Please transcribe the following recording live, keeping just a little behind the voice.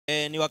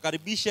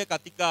Niwakaribishe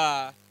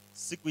katika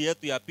siku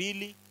yetu ya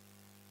pili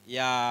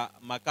ya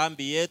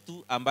makambi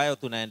yetu ambayo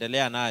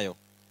tunaendelea nayo.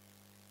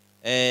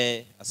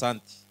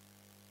 Asante.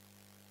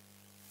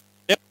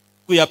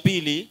 Siku ya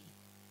pili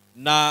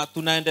na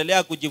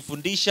tunaendelea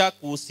kujifundisha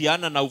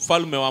kuhusiana na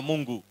ufalme wa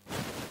Mungu.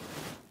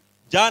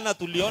 Jana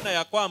tuliona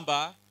ya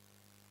kwamba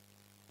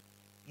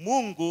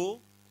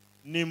Mungu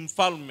ni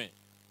mfalme.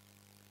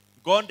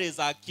 God is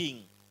a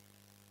king.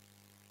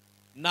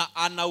 Na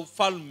ana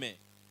ufalme,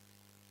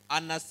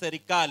 ana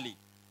serikali.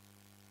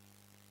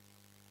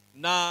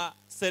 Na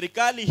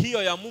serikali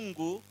hiyo ya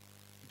Mungu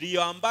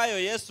ndiyo ambayo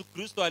Yesu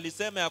Kristo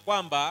alisema ya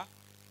kwamba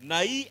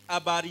na hii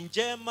habari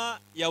njema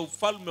ya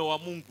ufalme wa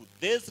Mungu,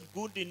 this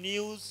good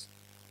news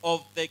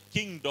of the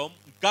kingdom,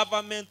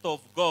 government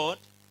of God,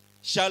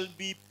 shall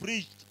be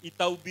preached,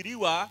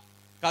 itahubiriwa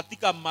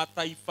katika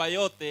mataifa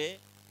yote,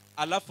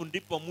 alafu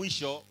ndipo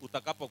mwisho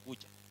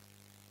utakapokuja.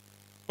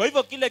 Kwa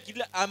hivyo kile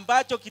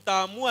ambacho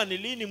kitaamua ni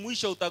lini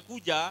mwisho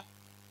utakuja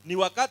ni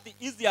wakati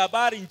hizi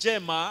habari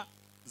njema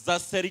za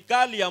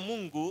serikali ya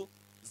Mungu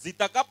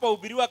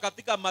zitakapohubiriwa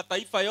katika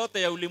mataifa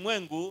yote ya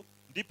ulimwengu,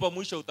 ndipo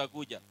mwisho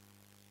utakuja.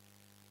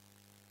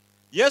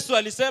 Yesu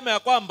alisema ya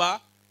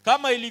kwamba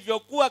kama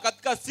ilivyokuwa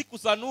katika siku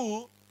za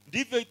Nuhu,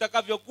 ndivyo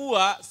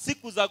itakavyokuwa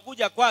siku za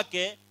kuja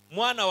kwake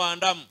mwana wa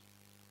Adamu.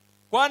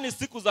 Kwani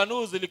siku za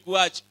Nuhu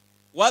zilikuwaje?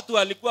 Watu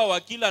walikuwa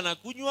wakila na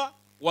kunywa,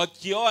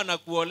 wakioa na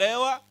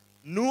kuolewa.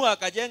 Nuhu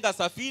akajenga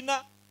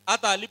safina,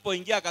 hata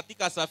alipoingia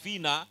katika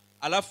safina,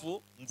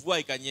 alafu mvua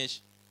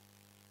ikanyesha.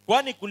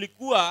 Kwani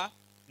kulikuwa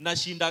na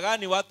shinda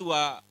gani watu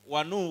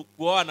wa Nuhu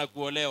kuoa na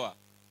kuolewa,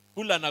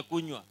 kula na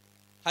kunywa?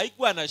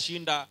 Haikuwa na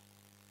shinda.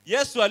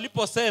 Yesu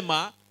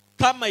aliposema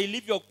kama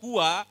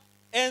ilivyokuwa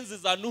enzi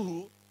za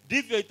Nuhu,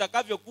 ndivyo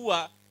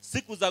itakavyokuwa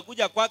siku za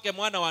kuja kwake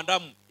mwana wa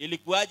Adamu,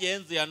 ilikuwaje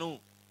enzi ya Nuhu?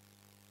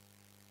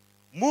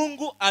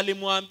 Mungu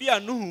alimwambia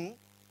Nuhu,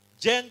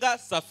 jenga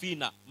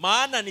safina,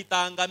 maana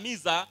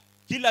nitaangamiza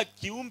kila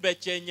kiumbe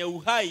chenye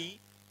uhai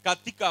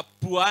katika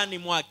puani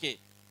mwake,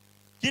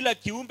 kila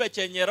kiumbe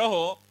chenye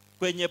roho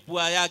kwenye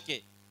pua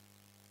yake.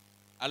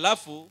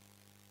 Alafu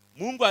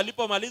Mungu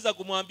alipomaliza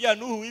kumwambia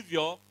Nuhu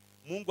hivyo,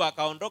 Mungu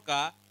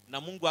akaondoka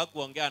na Mungu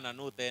hakuongea na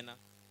Nuhu tena.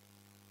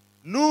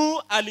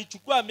 Nuhu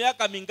alichukua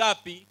miaka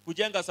mingapi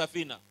kujenga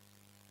safina?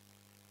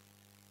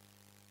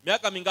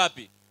 Miaka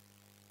mingapi?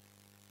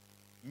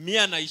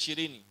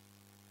 120.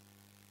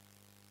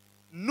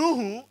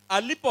 Nuhu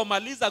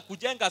alipomaliza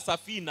kujenga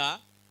safina,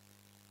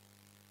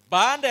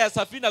 baada ya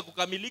safina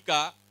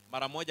kukamilika,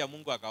 mara moja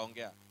Mungu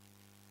akaongea.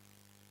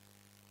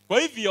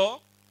 Kwa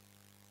hivyo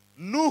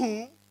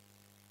Nuhu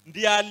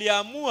ndiye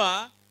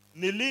aliamua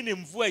ni lini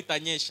mvua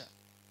itanyesha.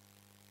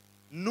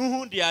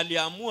 Nuhu ndiye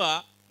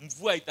aliamua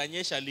mvua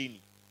itanyesha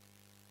lini.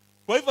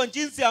 Kwa hivyo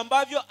jinsi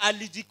ambavyo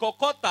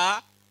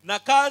alijikokota na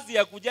kazi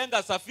ya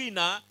kujenga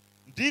safina,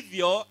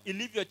 ndivyo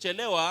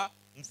ilivyochelewa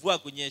mvua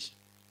kunyesha.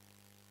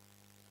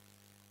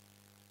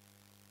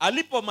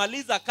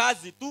 Alipomaliza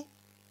kazi tu,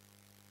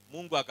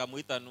 Mungu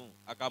akamuita Nuhu,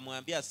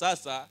 akamwambia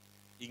sasa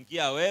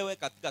ingia wewe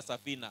katika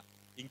safina,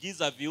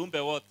 ingiza viumbe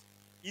wote,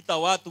 ita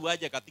watu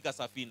waje katika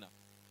safina.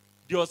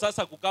 Ndio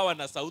sasa kukawa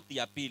na sauti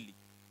ya pili.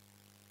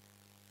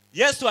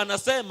 Yesu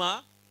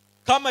anasema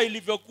kama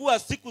ilivyokuwa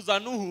siku za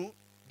Nuhu,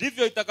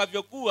 ndivyo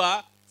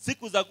itakavyokuwa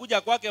siku za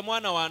kuja kwake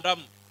mwana wa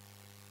Adamu.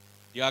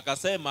 Ndio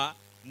akasema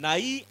na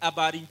hii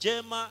habari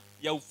njema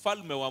ya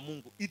ufalme wa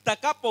Mungu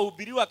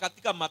itakapohubiriwa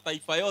katika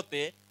mataifa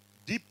yote,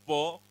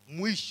 ndipo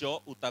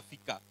mwisho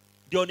utafika.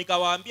 Ndio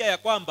nikawaambia ya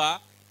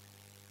kwamba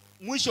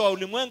mwisho wa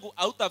ulimwengu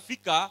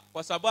hautafika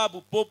kwa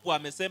sababu popu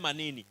amesema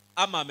nini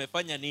ama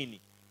amefanya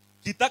nini.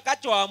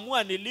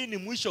 Kitakachoamua ni lini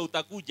mwisho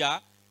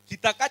utakuja,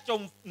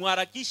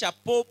 kitakachomharakisha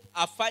popu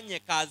afanye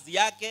kazi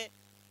yake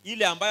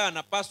ile ambayo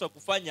anapaswa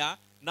kufanya,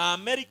 na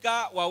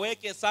Amerika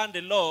waweke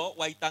Sunday law,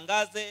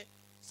 waitangaze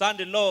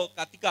Sunday law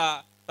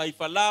katika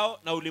taifa lao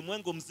na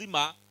ulimwengu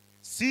mzima.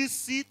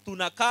 Sisi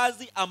tuna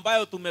kazi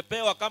ambayo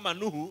tumepewa kama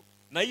Nuhu,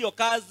 na hiyo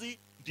kazi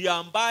ndio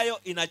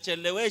ambayo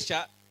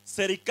inachelewesha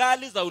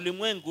serikali za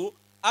ulimwengu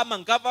ama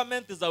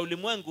government za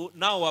ulimwengu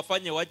nao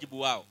wafanye wajibu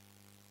wao.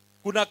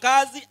 Kuna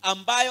kazi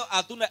ambayo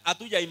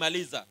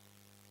hatujaimaliza.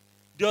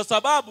 Ndio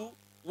sababu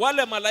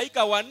wale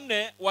malaika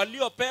 4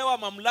 waliopewa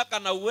mamlaka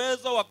na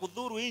uwezo wa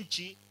kudhuru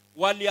nchi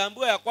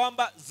waliambiwa ya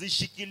kwamba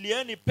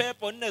zishikilieni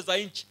pepo 4 za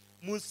nchi,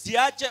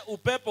 msiache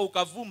upepo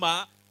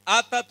ukavuma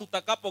hata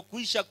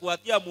tutakapokwisha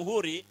kuwatia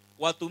muhuri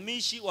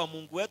watumishi wa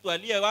Mungu wetu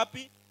aliye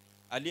wapi?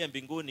 Aliye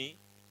mbinguni,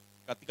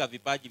 katika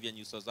vipaji vya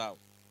nyuso zao.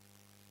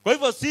 Kwa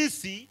hivyo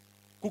sisi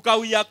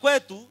kukawia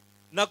kwetu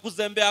na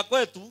kuzembea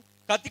kwetu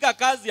katika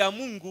kazi ya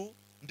Mungu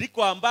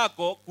ndiko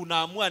ambako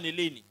kunaamua ni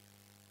lini.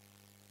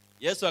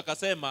 Yesu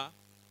akasema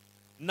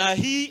na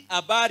hii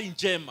habari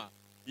njema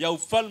ya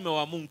ufalme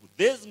wa Mungu,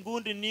 this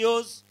good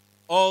news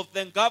of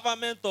the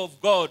government of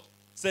God,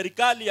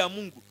 serikali ya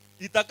Mungu,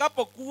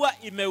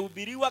 itakapokuwa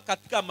imehubiriwa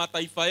katika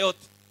mataifa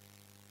yote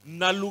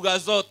na lugha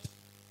zote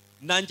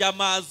na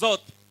jamaa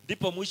zote,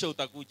 ndipo mwisho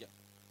utakuja.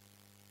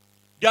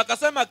 Ndio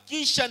akasema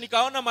kisha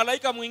nikaona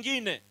malaika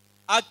mwingine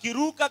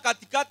akiruka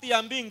katikati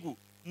ya mbingu,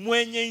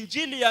 mwenye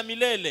injili ya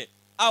milele,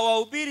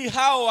 awahubiri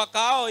hao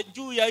wakaao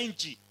juu ya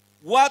nchi,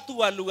 watu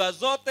wa lugha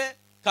zote,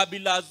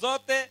 kabila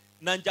zote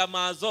na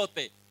jamaa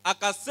zote.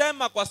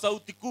 Akasema kwa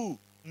sauti kuu,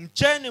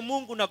 mcheni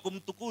Mungu na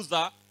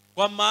kumtukuza,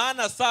 kwa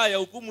maana saa ya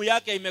hukumu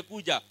yake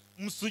imekuja.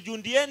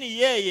 Msujudieni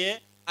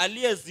yeye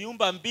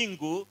aliyeziumba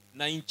mbingu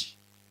na nchi.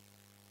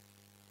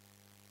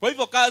 Kwa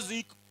hivyo kazi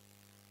iko.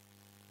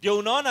 Ndio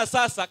unaona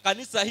sasa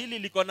kanisa hili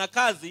liko na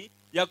kazi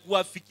ya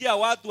kuwafikia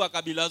watu wa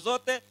kabila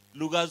zote,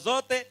 lugha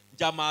zote,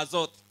 jamaa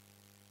zote.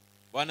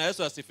 Bwana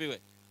Yesu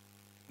asifiwe.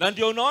 Na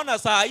ndio unaona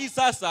saa hii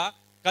sasa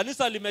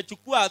kanisa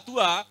limechukua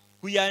hatua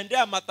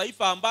kuyaendea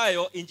mataifa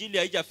ambayo injili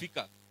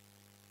haijafika.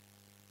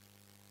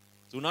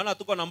 Tunaona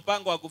tuko na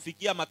mpango wa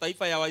kufikia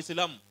mataifa ya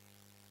Waislamu.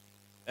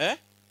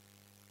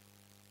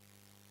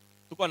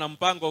 Tuko na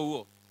mpango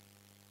huo.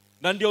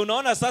 Na ndio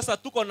unaona sasa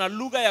tuko na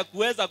lugha ya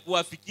kuweza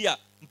kuwafikia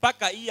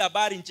mpaka hii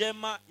habari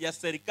njema ya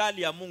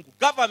serikali ya Mungu,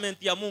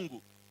 government ya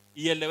Mungu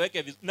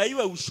ieleweke vizuri na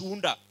iwe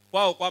ushuhuda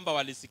kwao kwamba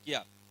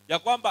walisikia ya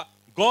kwamba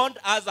God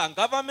has a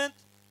government,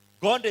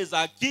 God is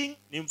a king,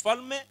 ni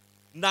mfalme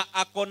na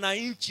akona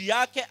nchi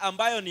yake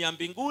ambayo ni ya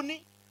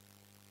mbinguni.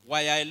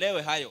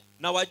 Wayaelewe hayo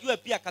na wajue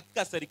pia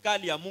katika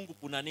serikali ya Mungu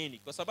kuna nini,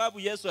 kwa sababu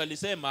Yesu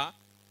alisema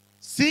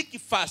seek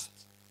first,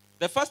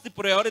 the first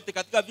priority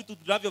katika vitu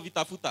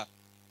tunavyovitafuta.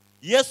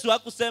 Yesu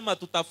hakusema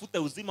tutafute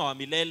uzima wa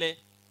milele.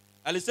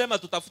 Alisema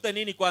tutafute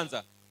nini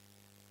kwanza?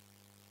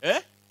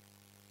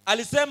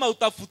 Alisema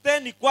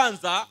utafuteni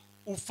kwanza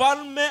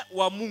ufalme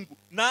wa Mungu,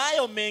 na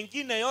hayo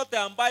mengine yote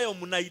ambayo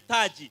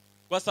mnahitaji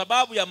kwa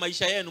sababu ya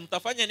maisha yenu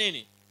mtafanya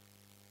nini?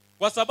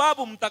 Kwa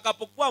sababu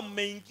mtakapokuwa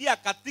mmeingia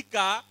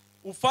katika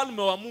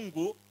ufalme wa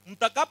Mungu,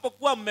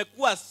 mtakapokuwa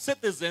mmekuwa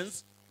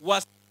citizens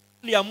wa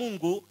serikali ya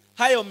Mungu,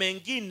 hayo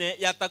mengine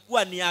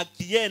yatakuwa ni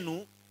haki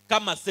yenu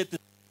kama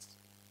citizens.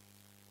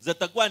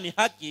 Zitakuwa ni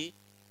haki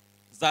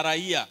za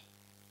raia.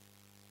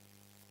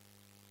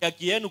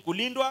 Haki yenu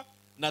kulindwa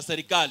na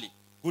serikali,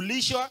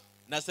 kulishwa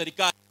na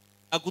serikali,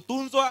 na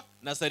kutunzwa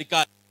na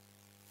serikali.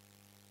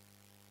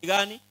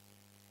 Gani?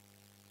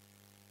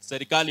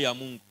 Serikali ya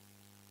Mungu.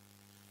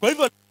 Kwa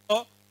hivyo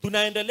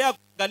tunaendelea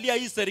kuangalia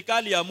hii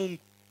serikali ya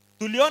Mungu.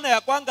 Tuliona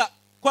ya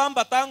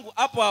kwamba tangu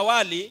hapo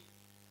awali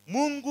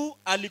Mungu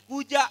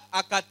alikuja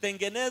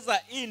akatengeneza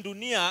hii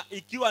dunia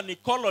ikiwa ni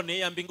koloni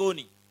ya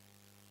mbinguni.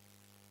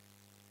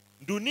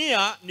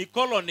 Dunia ni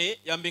koloni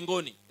ya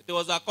mbinguni. It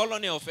was a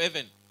colony of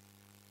heaven.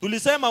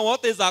 Tulisema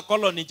what is a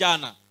colony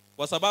jana,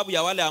 kwa sababu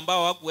ya wale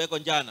ambao hawakuweko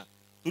jana.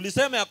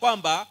 Tulisema ya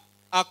kwamba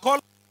a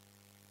colony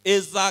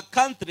is a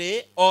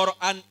country or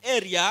an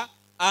area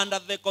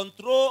under the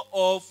control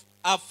of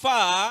a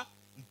far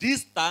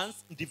distance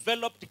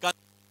developed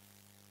country.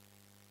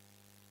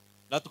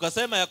 Na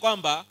tukasema ya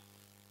kwamba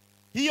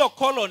hiyo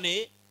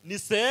colony ni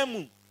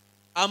sehemu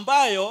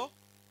ambayo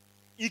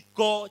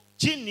iko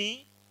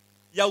chini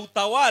ya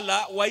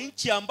utawala wa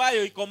nchi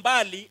ambayo iko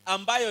mbali,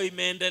 ambayo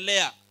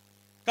imeendelea.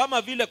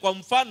 Kama vile kwa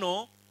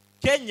mfano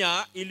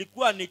Kenya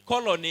ilikuwa ni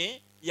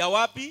colony ya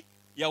wapi?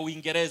 Ya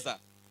Uingereza.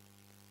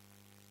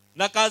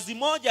 Na kazi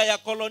moja ya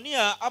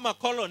kolonia ama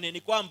colony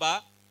ni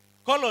kwamba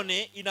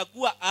colony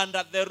inakuwa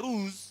under the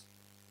rules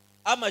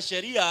ama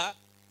sheria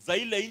za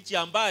ile nchi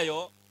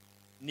ambayo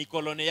ni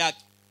koloni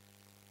yake.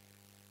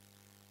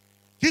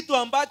 Kitu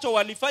ambacho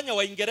walifanya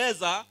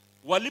Waingereza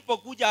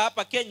walipokuja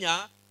hapa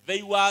Kenya,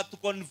 they were to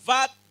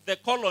convert the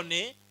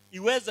colony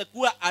iweze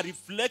kuwa a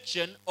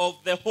reflection of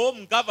the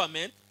home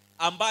government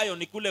ambayo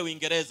ni kule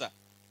Uingereza.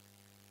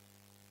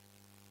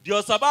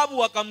 Ndio sababu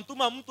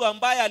wakamtuma mtu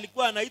ambaye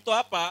alikuwa anaitwa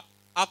hapa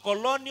a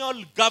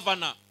colonial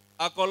governor.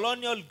 A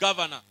colonial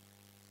governor.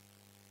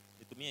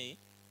 Nitumie hii.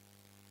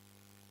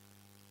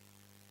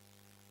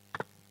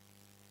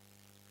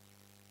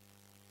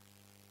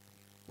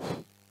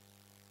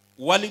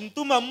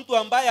 Walimtuma mtu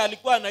ambaye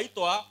alikuwa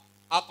anaitwa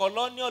a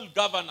colonial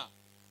governor.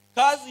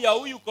 Kazi ya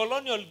huyu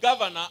colonial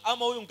governor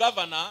ama huyu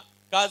governor,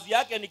 kazi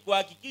yake ni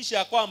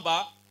kuhakikisha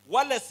kwamba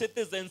wale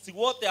citizens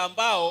wote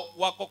ambao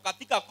wako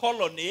katika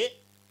colony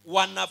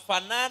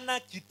wanafanana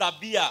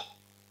kitabia,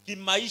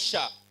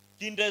 kimaisha,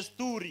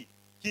 kindesturi,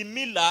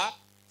 kimila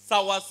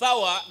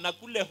sawasawa na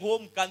kule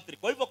home country.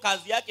 Kwa hivyo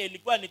kazi yake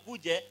ilikuwa ni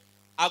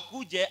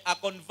akuje a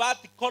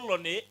convert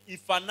colony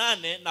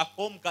ifanane na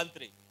home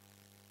country.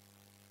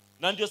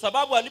 Na ndio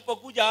sababu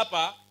alipokuja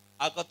hapa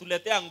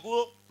akatuletea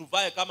nguo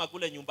tuvae kama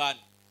kule nyumbani,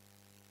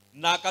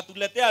 na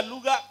akatuletea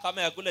lugha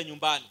kama ya kule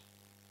nyumbani,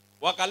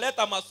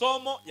 wakaleta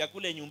masomo ya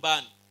kule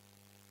nyumbani,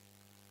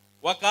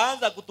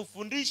 wakaanza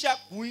kutufundisha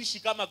kuishi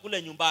kama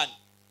kule nyumbani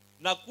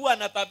na kuwa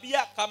na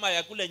tabia kama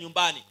ya kule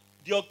nyumbani.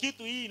 Ndio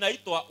kitu hii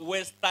inaitwa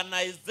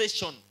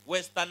westernization.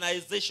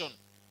 Westernization.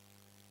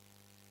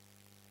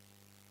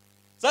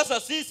 Sasa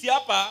sisi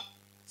hapa,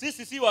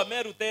 sisi si wa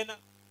Meru tena,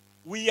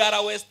 we are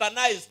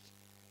westernized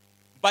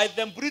by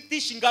the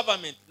British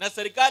government na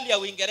serikali ya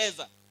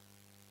Uingereza.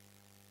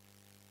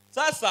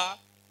 Sasa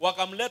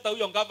wakamleta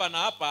huyo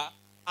governor hapa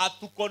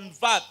atu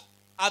convert,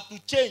 atu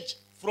change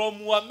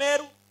from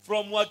Wameru,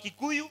 from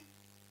Wakikuyu,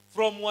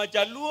 from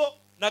Wajaluo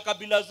na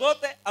kabila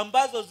zote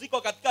ambazo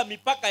ziko katika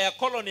mipaka ya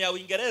koloni ya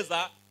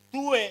Uingereza,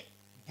 tuwe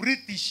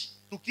British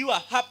tukiwa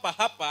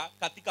hapa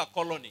katika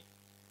colony.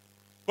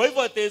 Kwa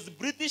hivyo it is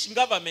British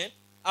government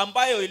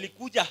ambayo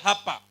ilikuja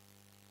hapa,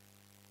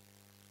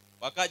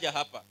 wakaja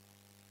hapa.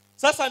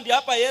 Sasa ndio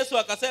hapa Yesu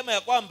akasema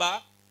ya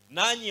kwamba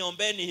nanyi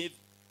ombeni hivi: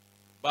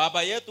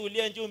 Baba yetu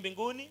uliye juu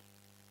mbinguni,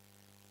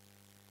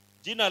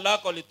 jina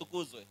lako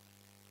litukuzwe.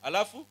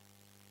 Alafu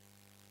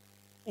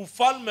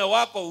ufalme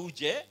wako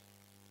uje,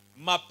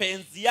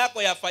 mapenzi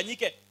yako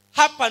yafanyike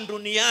hapa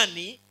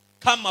duniani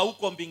kama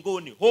huko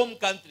mbinguni, home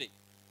country.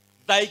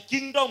 Thy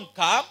kingdom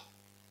come,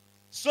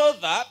 so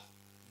that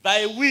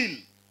thy will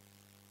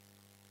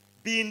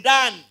be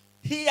done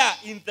here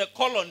in the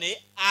colony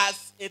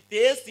as it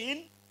is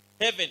in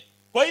heaven.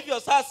 Kwa hivyo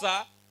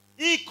sasa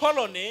hii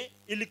colony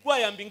ilikuwa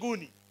ya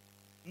mbinguni,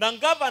 na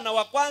gavana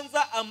wa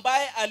kwanza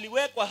ambaye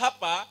aliwekwa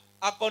hapa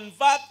a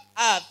convert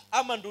earth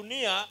ama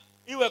dunia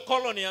iwe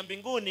colony ya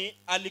mbinguni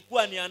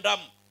alikuwa ni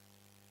Adamu,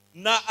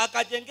 na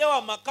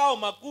akajengewa makao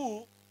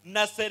makuu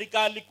na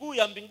serikali kuu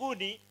ya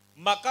mbinguni,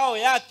 makao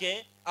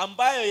yake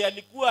ambayo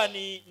yalikuwa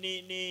ni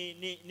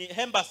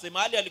embassy,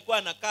 mahali alikuwa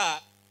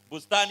anakaa,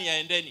 bustani ya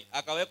Edeni,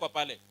 akawekwa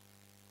pale.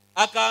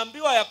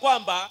 Akaambiwa ya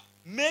kwamba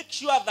make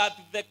sure that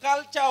the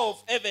culture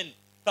of heaven,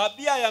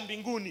 tabia ya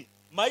mbinguni,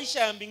 maisha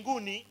ya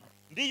mbinguni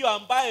ndiyo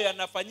ambayo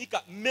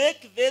yanafanyika.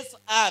 Make this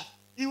earth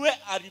iwe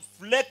a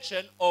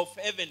reflection of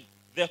heaven,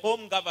 the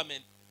home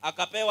government.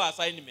 Akapewa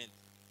assignment.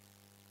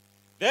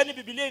 Then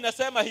Biblia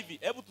inasema hivi,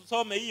 hebu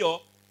tusome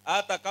hiyo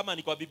hata kama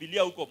ni kwa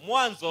Biblia huko.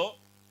 Mwanzo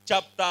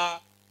chapter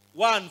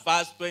 1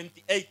 verse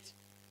 28.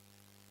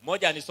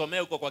 Moja nisomee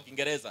huko kwa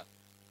Kiingereza.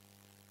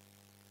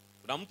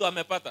 Kuna mtu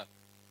amepata?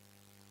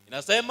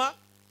 Inasema,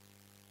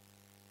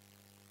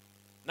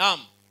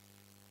 naam.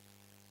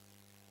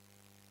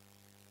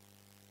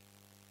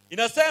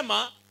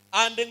 Inasema,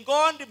 and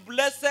God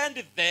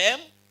blessed them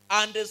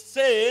and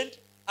said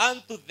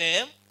unto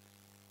them,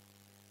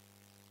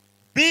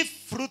 be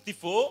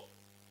fruitful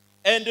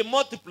and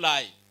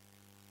multiply,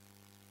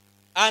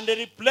 and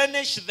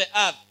replenish the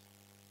earth,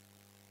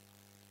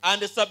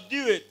 and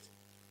subdue it.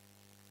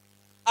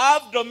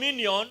 Have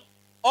dominion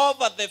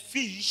over the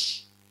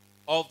fish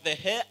of the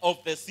hair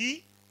of the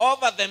sea,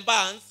 over the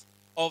birds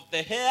of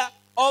the air,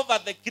 over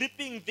the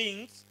creeping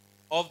things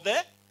of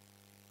the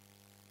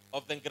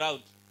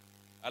ground.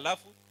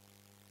 Alafu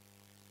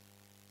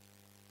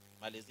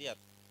malizia,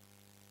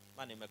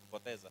 maana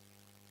nimekupoteza.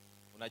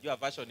 Unajua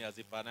version ya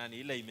zifanani,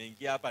 ile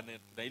imeingia hapa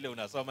na ile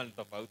unasoma ni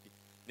tofauti.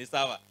 Ni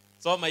sawa,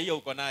 soma hiyo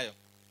uko nayo.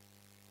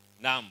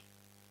 Naam.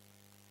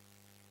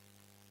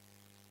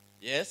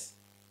 Yes.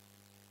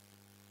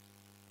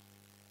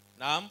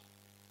 Naam.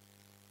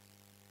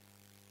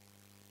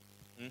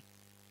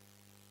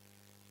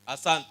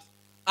 Asante.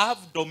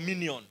 Have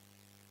dominion.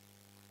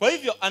 Kwa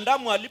hivyo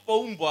Adamu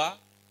alipoumbwa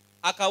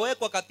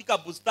akawekwa katika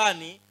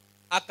bustani,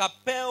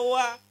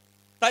 akapewa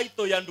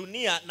title ya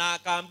dunia, na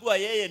akaambiwa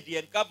yeye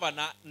ndiye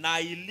governor, na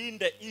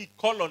ilinde hii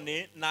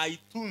colony na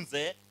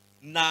itunze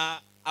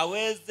na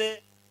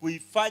aweze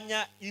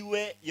kuifanya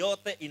iwe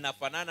yote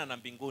inafanana na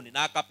mbinguni,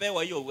 na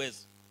akapewa hiyo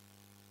uwezo.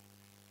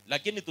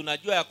 Lakini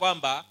tunajua ya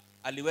kwamba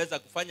aliweza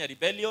kufanya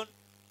rebellion,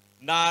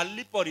 na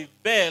alipo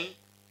rebel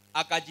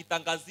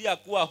akajitangazia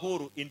kuwa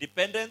huru,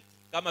 independent,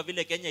 kama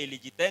vile Kenya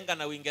ilijitenga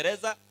na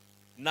Uingereza.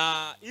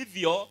 Na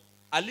hivyo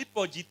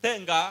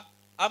alipojitenga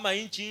ama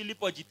nchi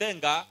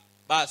ilipojitenga,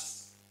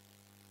 basi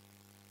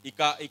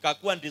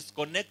ikakuwa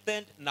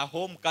disconnected na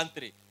home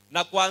country,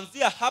 na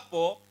kuanzia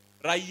hapo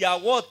raia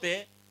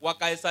wote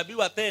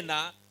wakahesabiwa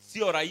tena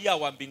sio raia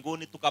wa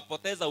mbinguni.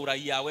 Tukapoteza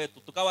uraia wetu,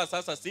 tukawa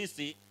sasa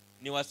sisi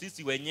ni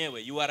wasisi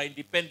wenyewe, you are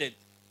independent.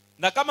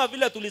 Na kama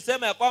vile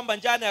tulisema ya kwamba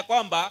jana ya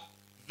kwamba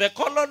the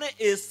colony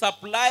is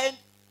supplied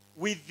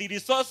with the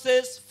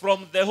resources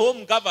from the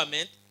home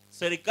government,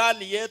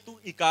 serikali yetu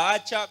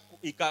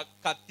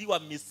ikakatiwa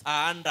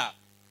misaada,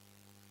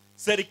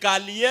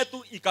 serikali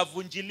yetu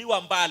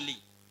ikavunjiliwa mbali,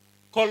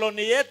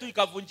 koloni yetu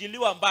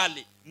ikavunjiliwa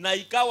mbali, na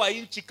ikawa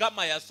nchi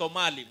kama ya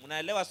Somali.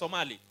 Mnaelewa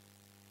Somali?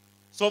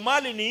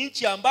 Somali ni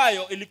nchi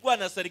ambayo ilikuwa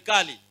na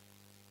serikali,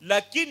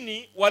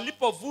 lakini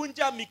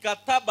walipovunja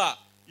mikataba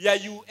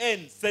ya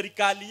UN,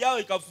 serikali yao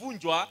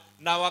ikavunjwa,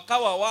 na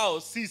wakawa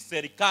wao si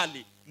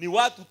serikali, ni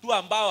watu tu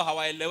ambao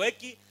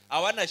hawaeleweki,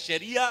 hawana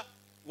sheria,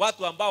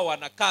 watu ambao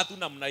wanakaa tu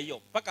namna hiyo.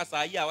 Mpaka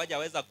saa hii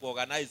hawajaweza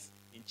kuorganize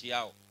nchi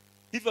yao.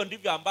 Hivyo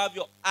ndivyo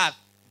ambavyo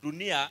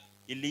dunia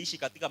iliishi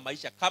katika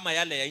maisha kama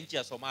yale ya nchi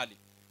ya Somali,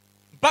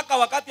 mpaka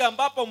wakati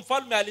ambapo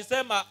mfalme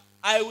alisema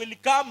I will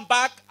come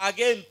back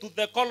again to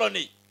the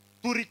colony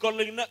to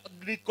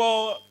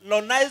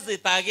recolonize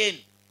it again.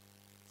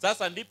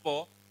 Sasa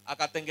ndipo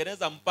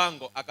akatengeneza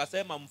mpango,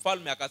 akasema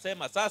mfalme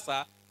akasema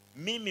sasa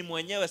mimi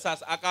mwenyewe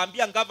sasa,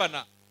 akaambia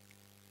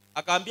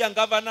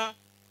governor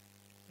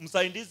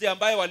msaidizi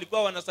ambaye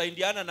walikuwa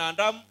wanasaidiana na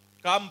Adamu,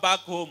 come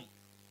back home.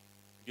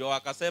 Ndio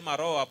akasema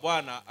roho wa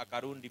Bwana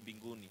akarudi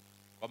mbinguni,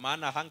 kwa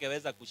maana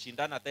hangeweza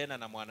kushindana tena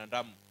na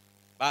mwanadamu.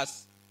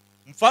 Basi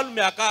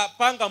mfalme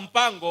akapanga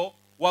mpango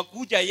wa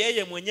kuja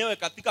yeye mwenyewe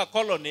katika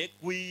colony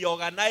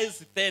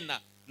kuiorganize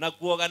tena na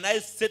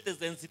kuorganize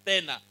citizens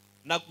tena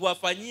na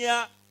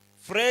kuwafanyia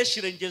fresh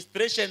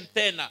registration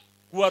tena,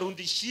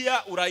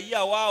 kuwarudishia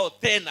uraia wao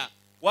tena,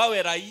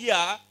 wawe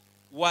raia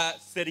wa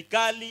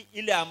serikali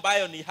ile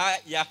ambayo ni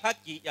ya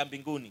haki ya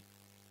mbinguni.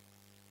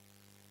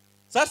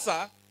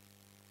 Sasa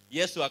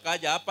Yesu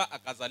akaja hapa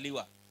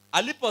akazaliwa.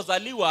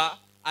 Alipozaliwa,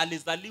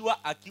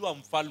 alizaliwa akiwa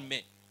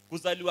mfalme.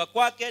 Kuzaliwa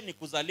kwake ni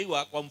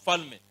kuzaliwa kwa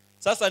mfalme.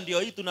 Sasa ndio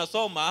hii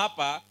tunasoma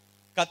hapa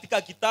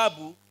katika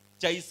kitabu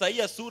cha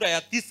Isaia sura ya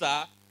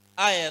 9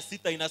 aya ya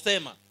 6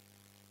 inasema,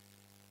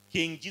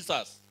 King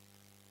Jesus,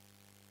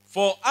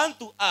 for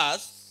unto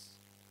us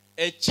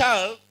a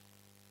child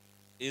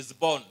is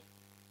born,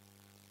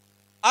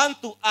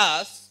 unto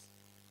us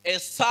a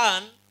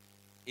son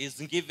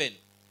is given.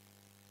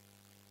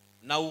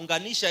 Na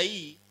unganisha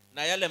hii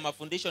na yale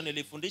mafundisho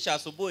nilifundisha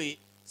asubuhi,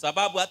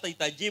 sababu hata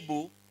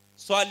itajibu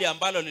swali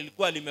ambalo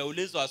lilikuwa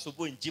limeulizwa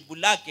asubuhi. Jibu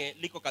lake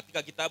liko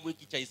katika kitabu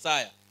hiki cha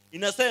Isaya.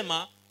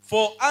 Inasema,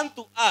 for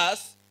unto us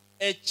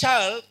a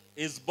child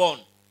is born.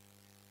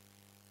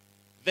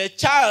 The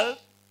child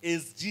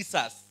is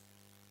Jesus.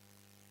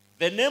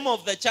 The name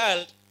of the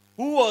child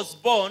who was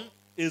born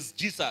is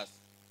Jesus.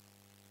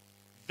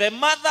 The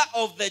mother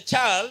of the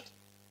child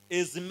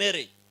is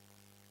Mary.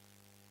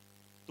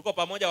 Tuko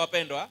pamoja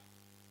wapendwa?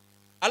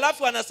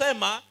 Alafu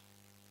anasema,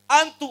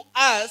 unto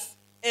us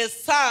a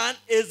son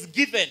is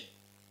given.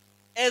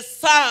 A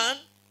son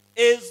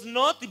is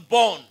not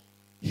born,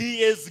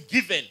 he is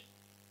given.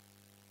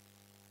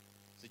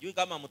 Sijui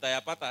kama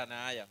mtayapata na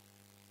haya.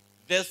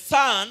 The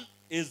son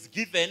is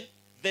given,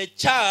 the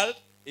child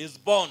is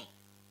born.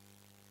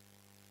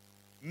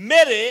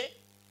 Mary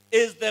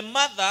is the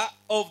mother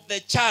of the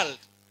child,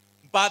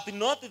 but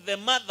not the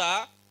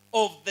mother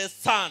of the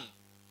son.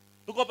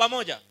 Tuko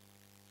pamoja?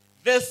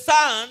 The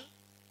son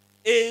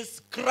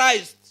is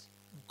Christ,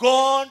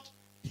 God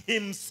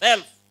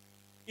himself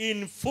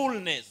in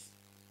fullness.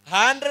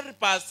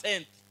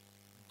 100%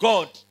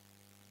 God,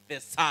 the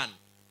son.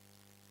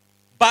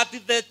 But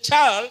the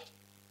child,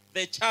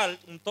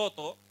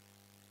 mtoto,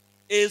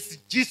 is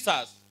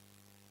Jesus.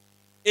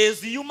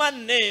 His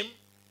human name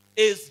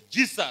is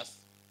Jesus.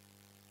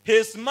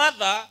 His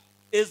mother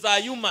is a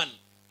human.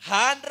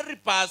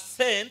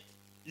 100%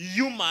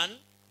 human,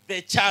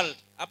 the child.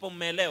 Hapo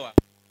mmeelewa?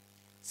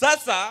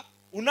 Sasa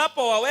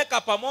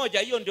unapowaweka pamoja,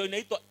 hiyo ndio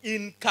inaitwa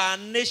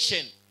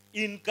incarnation.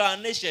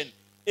 Incarnation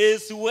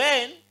is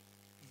when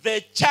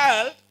the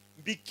child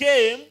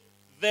became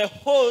the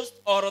host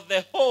or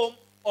the home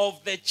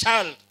of the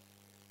child.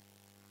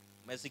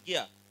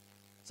 Umesikia?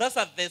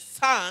 Sasa the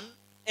son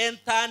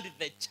entered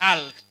the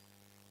child.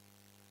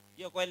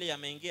 Hiyo kweli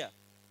yameingia.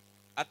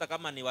 Hata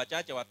kama ni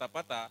wachache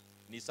watapata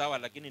ni sawa,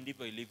 lakini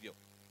ndivyo ilivyo.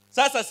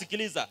 Sasa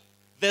sikiliza.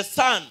 The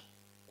son,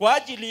 kwa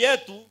ajili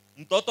yetu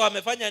mtoto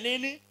amefanya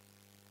nini?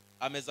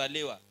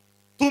 Amezaliwa.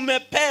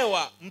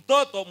 Tumepewa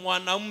mtoto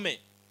mwanamume.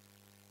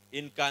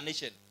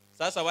 Incarnation.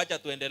 Sasa wacha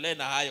tuendelee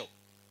na hayo.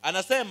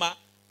 Anasema,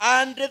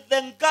 and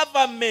the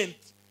government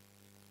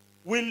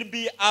will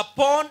be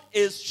upon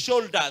his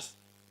shoulders.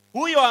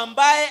 Huyo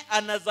ambaye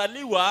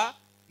anazaliwa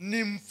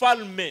ni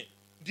mfalme.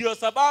 Ndio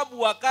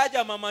sababu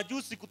wakaja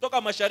mamajusi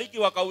kutoka mashariki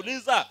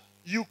wakauliza,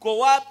 yuko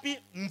wapi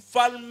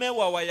mfalme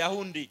wa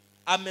Wayahudi?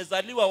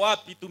 Amezaliwa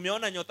wapi?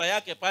 Tumeona nyota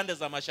yake pande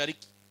za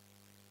mashariki.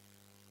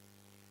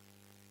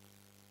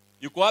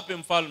 Yuko wapi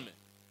mfalme?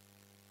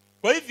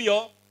 Kwa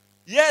hivyo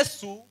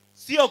Yesu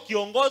sio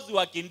kiongozi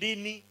wa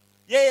kidini,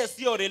 yeye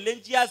sio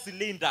religious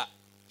leader.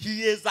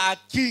 He is a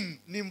king,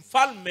 ni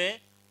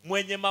mfalme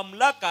mwenye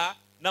mamlaka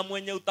na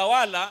mwenye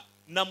utawala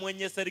na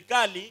mwenye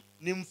serikali.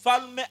 Ni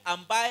mfalme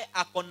ambaye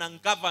ako na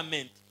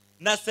government,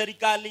 na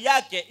serikali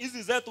yake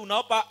hizi zetu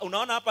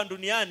unaona hapa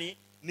duniani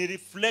ni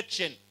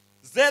reflection.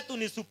 Zetu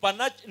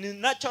ni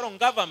natural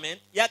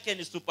government, yake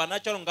ni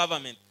supernatural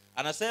government.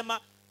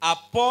 Anasema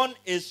upon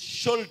his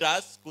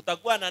shoulders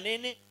kutakuwa na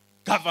nini?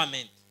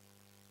 Government.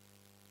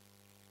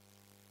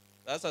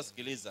 Sasa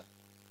sikiliza.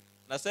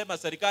 Nasema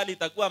serikali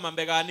itakuwa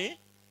mambegani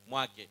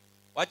mwake.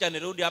 Wacha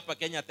nirudi hapa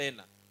Kenya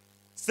tena.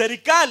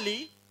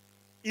 Serikali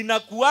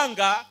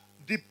inakuanga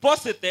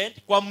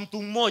deposited kwa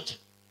mtu mmoja.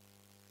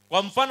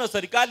 Kwa mfano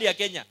serikali ya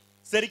Kenya.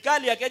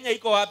 Serikali ya Kenya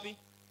iko wapi?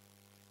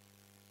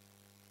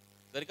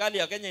 Serikali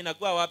ya Kenya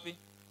inakuwa wapi?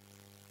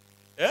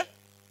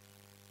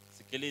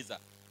 Sikiliza.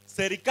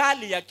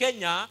 Serikali ya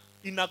Kenya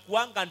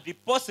inakuanga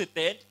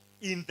deposited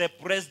in the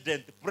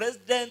president.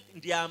 President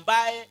ndiye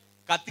ambaye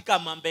katika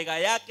mambega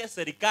yake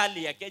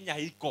serikali ya Kenya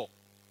iko.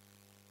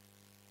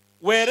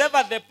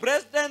 Wherever the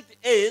president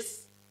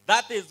is,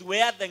 that is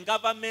where the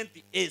government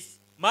is.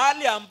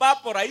 Mahali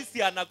ambapo rais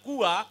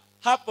anakuwa,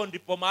 hapo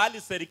ndipo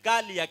mahali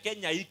serikali ya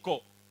Kenya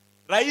iko.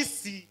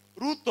 Rais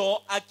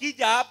Ruto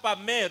akija hapa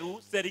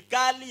Meru,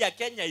 serikali ya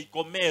Kenya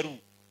iko Meru.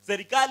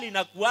 Serikali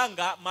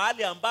inakuanga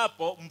mahali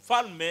ambapo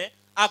mfalme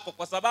ako,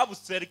 kwa sababu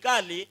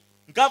serikali,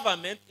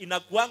 government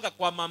inakuanga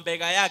kwa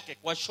mambega yake,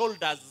 kwa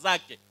shoulders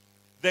zake.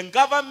 The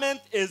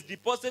government is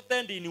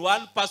deposited in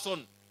one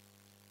person.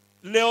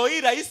 Leo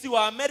hii rais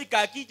wa Amerika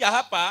akija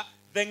hapa,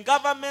 the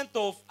government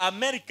of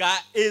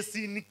America is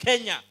in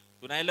Kenya.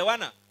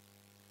 Tunaelewana?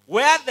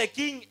 Where the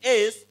king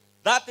is,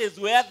 That is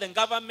where the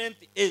government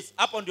is.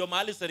 Hapo ndio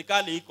mahali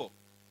serikali iko.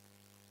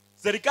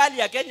 Serikali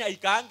ya Kenya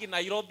ikaangi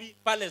Nairobi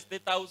pale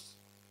State House.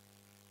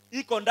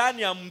 Iko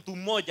ndani ya mtu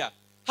mmoja.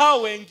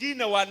 Hao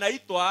wengine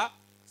wanaitwa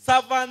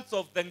servants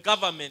of the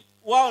government.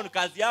 Wao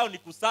kazi yao ni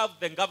kuserve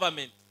the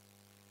government.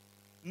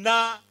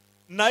 Na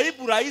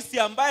naibu rais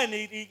ambaye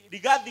ni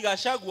Rigathi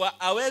Gachagua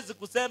hawezi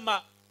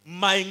kusema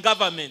my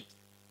government.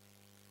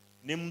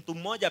 Ni mtu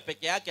mmoja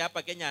peke yake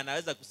hapa Kenya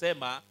anaweza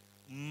kusema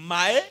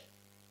my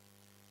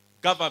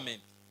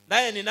government.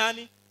 Naye ni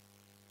nani?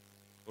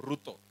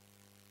 Ruto.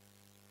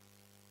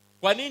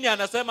 Kwa nini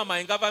anasema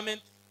my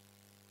government?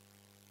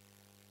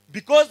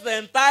 Because the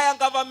entire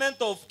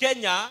government of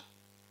Kenya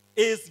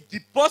is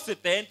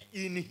deposited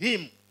in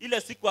him.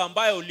 Ile siku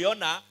ambayo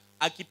uliona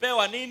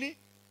akipewa nini?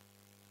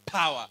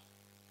 Power.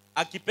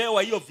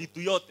 Akipewa hiyo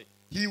vitu yote.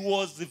 He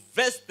was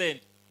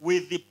vested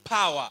with the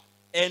power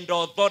and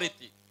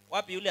authority.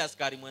 Wapi yule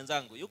askari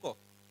mwenzangu? Yuko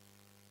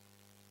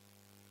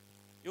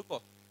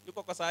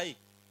kwa saa hii?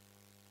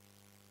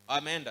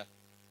 Ameenda.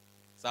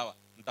 Sawa,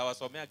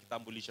 nitawasomea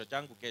kitambulisho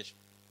changu kesho.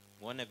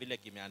 Muone vile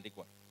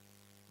kimeandikwa.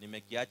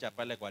 Nimekiacha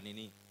pale kwa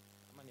nini?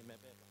 Kama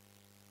nimebeba.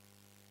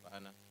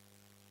 Bana.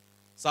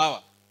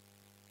 Sawa.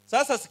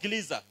 Sasa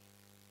sikiliza.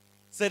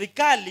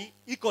 Serikali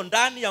iko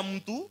ndani ya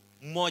mtu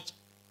mmoja.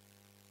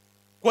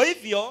 Kwa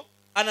hivyo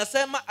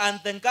anasema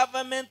and the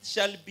government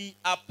shall be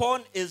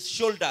upon his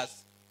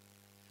shoulders,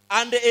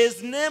 and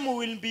his name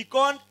will be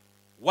called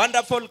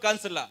Wonderful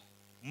Counselor,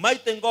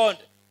 Mighty God,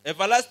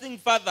 Everlasting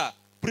Father,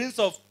 Prince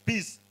of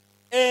Peace.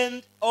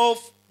 And of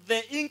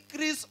the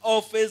increase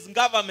of his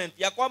government,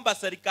 ya kwamba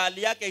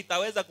serikali yake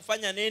itaweza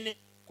kufanya nini?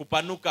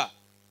 Kupanuka.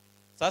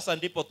 Sasa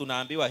ndipo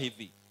tunaambiwa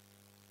hivi.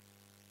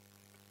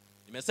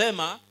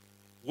 Nimesema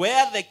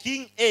where the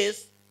king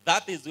is,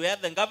 that is where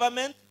the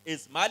government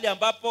is. Mahali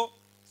ambapo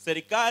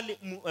serikali,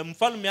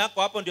 mfalme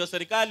yako, hapo ndio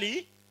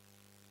serikali.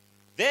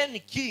 Then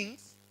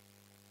kings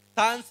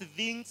turns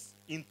things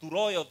into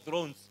royal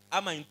thrones,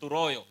 ama into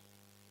royal.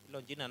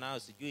 Hilo jina nao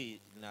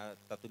sijui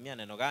natatumia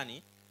neno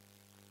gani.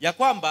 Ya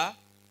kwamba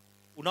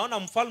unaona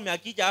mfalme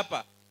akija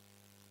hapa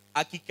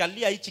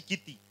akikalia hichi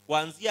kiti,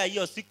 kuanzia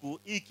hiyo siku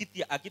hii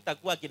kiti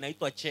akitakuwa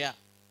kinaitwa chair,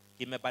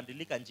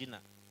 kimebadilika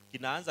jina,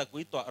 kinaanza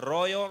kuitwa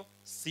royal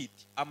seat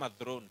ama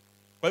throne.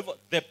 Kwa hivyo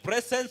the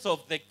presence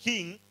of the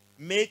king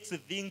makes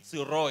things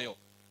royal.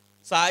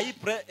 Saa hii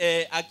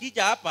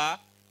akija hapa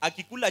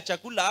akikula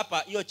chakula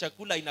hapa, hiyo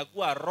chakula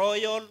inakuwa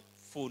royal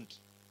food.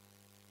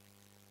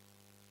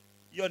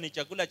 Hiyo ni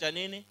chakula cha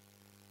nini?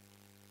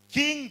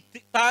 King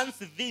turns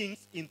things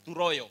into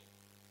royal.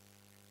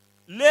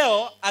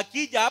 Leo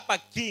akija hapa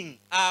king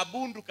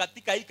aabundu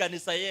katika hii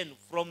kanisa yenu,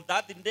 from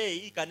that day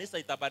hii kanisa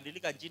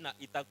itabadilika jina,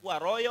 itakuwa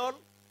Royal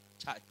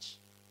Church.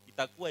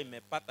 Itakuwa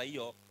imepata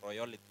hiyo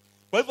royalty.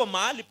 Kwa hivyo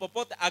mahali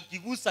popote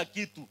akigusa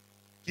kitu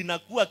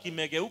kinakuwa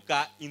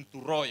kimegeuka into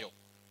royal.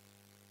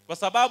 Kwa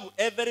sababu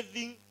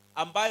everything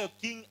ambayo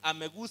king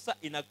amegusa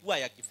inakuwa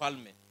ya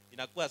kifalme.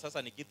 Inakuwa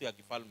sasa ni kitu ya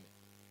kifalme.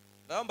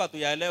 Naomba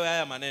tuyaelewe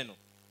haya maneno.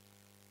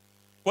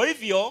 Kwa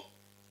hivyo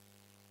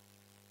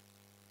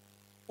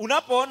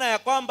unapoona ya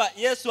kwamba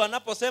Yesu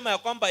anaposema ya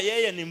kwamba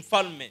yeye ni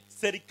mfalme,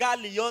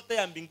 serikali yote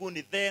ya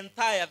mbinguni, the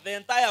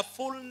entire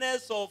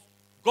fullness of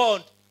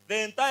God,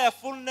 the entire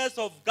fullness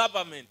of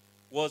government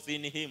was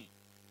in him.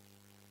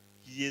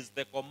 He is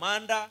the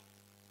commander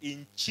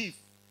in chief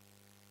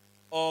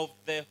of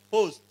the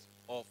host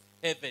of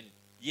heaven.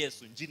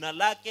 Yesu jina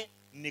lake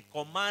ni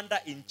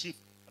commander in chief.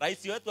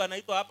 Rais wetu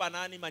anaitwa hapa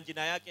nani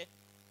majina yake?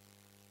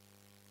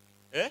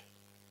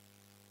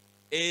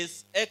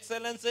 His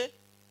Excellency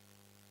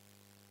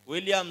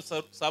William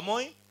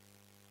Samoei,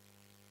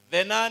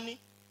 the nani?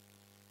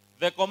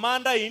 The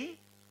commander in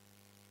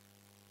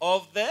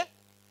of the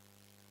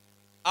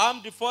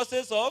armed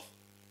forces of,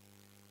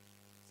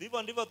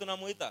 sivyo ndivyo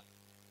tunamuita.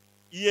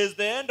 He is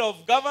the end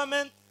of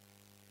government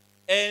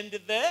and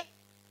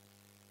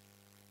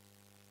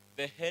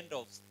the head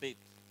of state.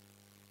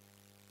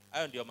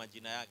 Hayo ndio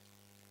majina yake.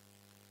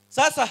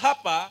 Sasa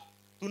hapa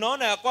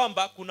tunaona ya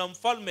kwamba kuna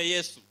mfalme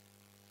Yesu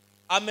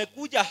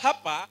amekuja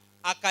hapa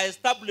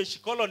akaestablish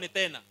colony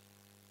tena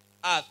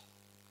earth,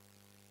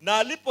 na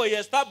alipo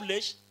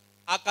establish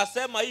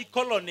akasema hii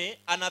colony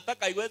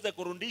anataka iweze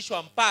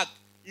kurudishwa back,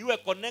 iwe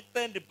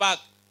connected back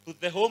to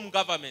the home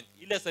government,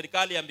 ile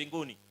serikali ya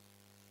mbinguni.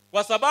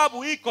 Kwa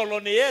sababu hii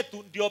colony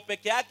yetu ndio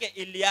peke yake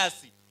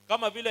iliasi.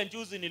 Kama vile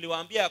njuzi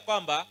niliwaambia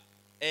kwamba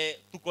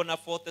tuko na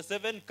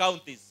 47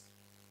 counties,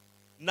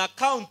 na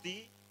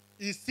county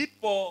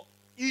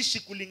isipoishi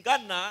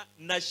kulingana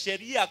na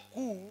sheria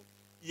kuu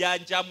ya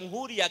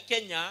Jamhuri ya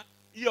Kenya,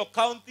 hiyo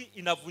county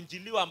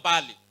inavunjiliwa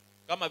mbali,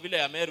 kama vile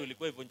ya Meru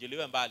ilikuwa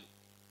ivunjiliwe mbali.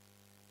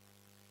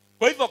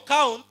 Kwa hivyo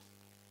count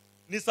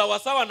ni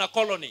sawasawa na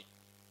colony.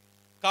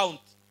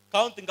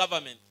 County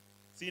government.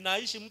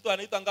 Sinaishi mtu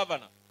anaitwa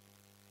governor.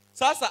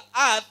 Sasa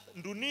earth,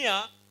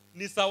 dunia,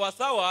 ni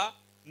sawasawa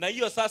na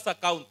hiyo sasa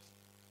count.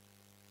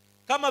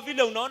 Kama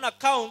vile unaona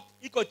count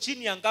iko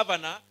chini ya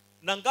governor,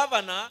 na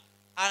governor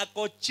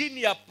ako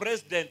chini ya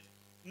president.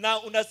 Na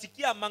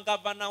unasikia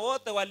mangavana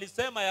wote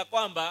walisema ya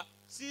kwamba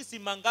sisi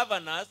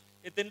governors,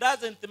 it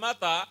doesn't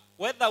matter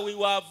whether we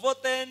were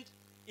voted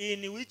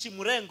in which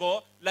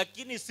mrengo,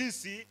 lakini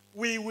sisi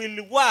we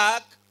will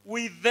work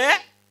with the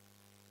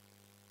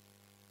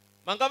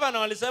mangavana.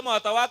 Walisema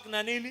watawak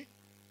na nini?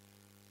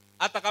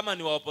 Hata kama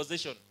ni wa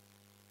opposition,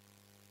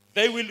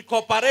 they will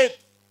cooperate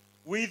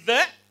with the,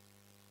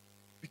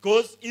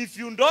 because if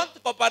you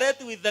don't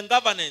cooperate with the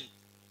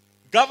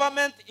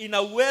government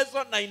ina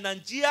uwezo na ina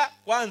njia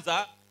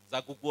kwanza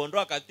za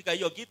kukuondoa katika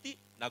hiyo kiti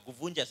na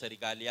kuvunja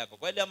serikali yako.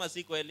 Kweli ama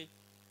si kweli?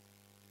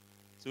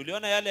 Si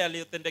uliona yale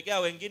yaliyotendekea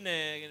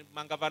wengine,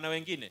 mangavana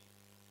wengine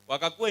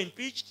wakakuwa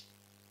impeached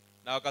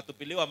na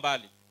wakatupiliwa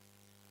mbali.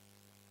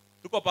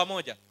 Tuko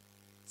pamoja?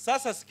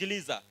 Sasa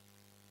sikiliza,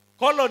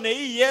 koloni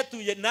hii yetu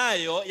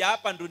nayo ya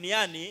hapa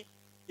duniani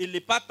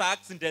ilipata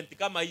accident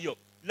kama hiyo,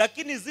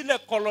 lakini zile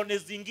koloni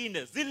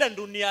zingine, zile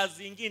dunia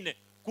zingine,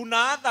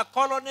 kuna other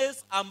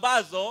colonies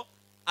ambazo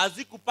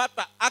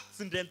hazikupata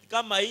accident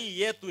kama hii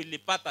yetu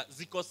ilipata,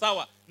 ziko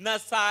sawa na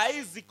saa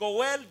hii ziko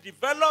well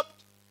developed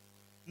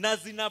na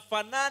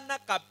zinafanana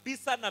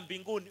kabisa na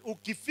mbinguni.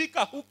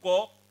 Ukifika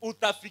huko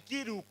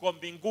utafikiri uko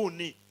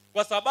mbinguni,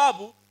 kwa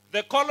sababu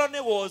the colony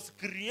was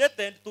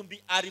created to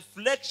be a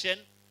reflection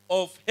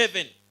of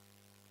heaven.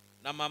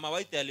 Na mama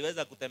White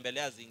aliweza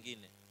kutembelea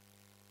zingine,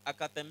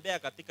 akatembea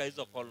katika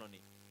hizo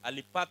colony,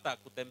 alipata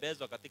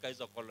kutembezwa katika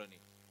hizo colony,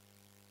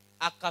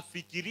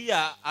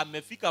 akafikiria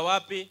amefika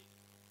wapi?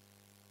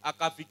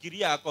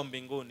 Akafikiria ako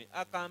mbinguni.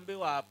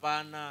 Akaambiwa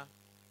hapana.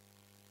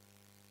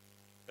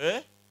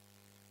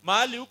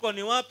 Mahali huko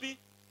ni wapi?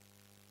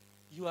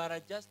 You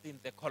are just in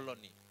the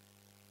colony.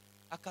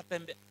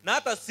 Akatembea. Na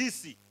hata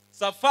sisi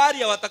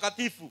safari ya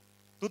watakatifu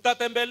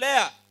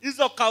tutatembelea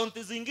hizo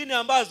kaunti zingine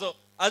ambazo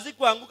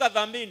hazikuanguka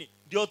dhambini,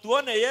 ndio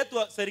tuone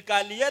yetu,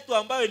 serikali yetu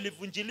ambayo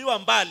ilivunjiliwa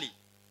mbali,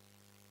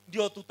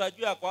 ndio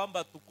tutajua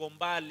kwamba tuko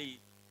mbali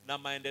na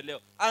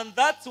maendeleo. And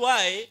that's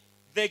why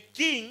the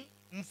king,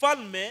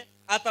 mfalme,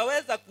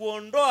 ataweza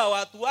kuondoa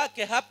watu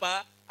wake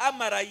hapa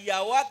ama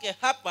raia wake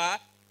hapa,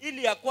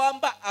 ili ya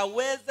kwamba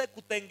aweze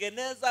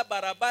kutengeneza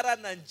barabara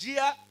na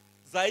njia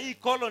za hii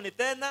koloni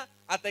tena,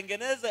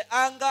 atengeneze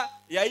anga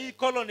ya hii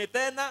koloni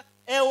tena,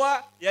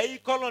 ewa ya hii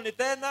koloni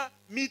tena,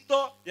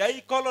 mito ya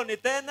hii koloni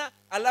tena.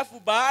 Alafu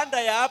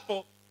baada ya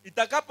hapo,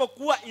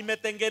 itakapokuwa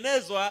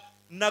imetengenezwa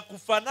na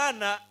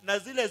kufanana na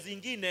zile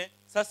zingine,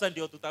 sasa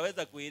ndio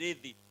tutaweza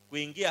kuirithi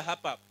kuingia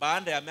hapa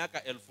baada ya miaka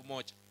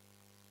 1000.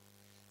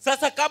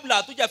 Sasa kabla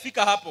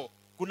hatujafika hapo,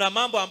 kuna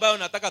mambo ambayo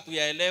nataka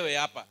tuyaelewe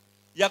hapa,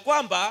 ya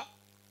kwamba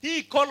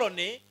hii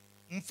koloni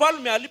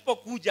mfalme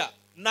alipokuja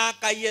na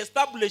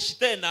akaiestablish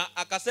tena,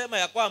 akasema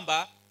ya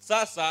kwamba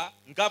sasa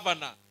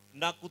governor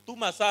na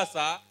kutuma,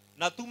 sasa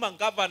natuma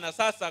governor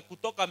sasa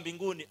kutoka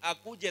mbinguni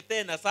akuje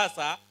tena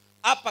sasa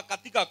hapa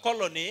katika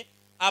koloni,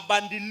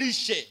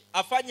 abandilishe,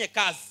 afanye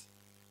kazi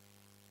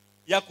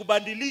ya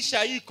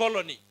kubandilisha hii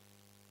koloni,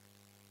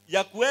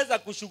 ya kuweza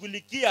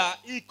kushughulikia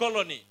hii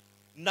koloni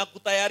na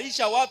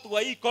kutayarisha watu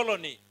wa hii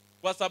koloni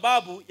kwa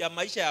sababu ya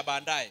maisha ya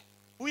baadaye.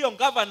 Huyo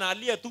governor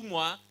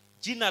aliyetumwa,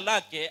 jina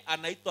lake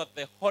anaitwa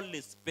the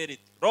Holy Spirit,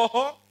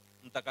 Roho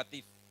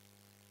Mtakatifu.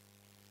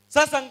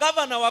 Sasa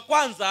governor wa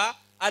kwanza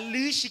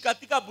aliishi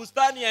katika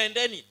bustani ya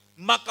Edeni,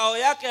 makao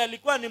yake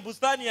yalikuwa ni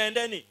bustani ya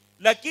Edeni.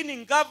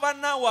 Lakini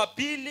governor wa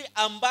pili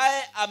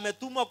ambaye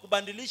ametumwa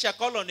kubandilisha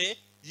koloni,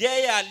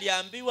 yeye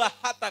aliambiwa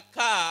hata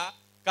kaa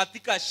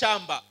katika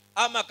shamba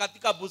ama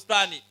katika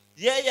bustani.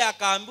 Yeye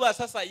akaambiwa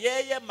sasa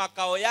yeye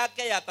makao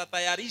yake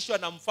yatatayarishwa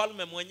na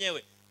mfalme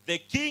mwenyewe. The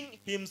king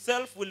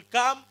himself will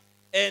come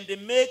and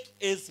make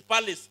his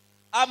palace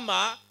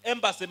ama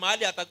embassy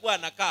mahali atakuwa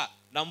anakaa.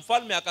 Na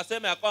mfalme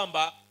akasema ya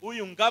kwamba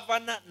huyu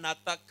governor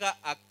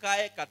nataka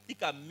akae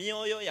katika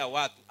mioyo ya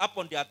watu.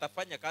 Hapo ndio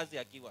atafanya kazi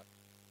akiwa.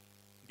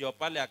 Ndio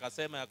pale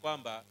akasema ya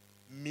kwamba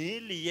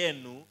miili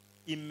yenu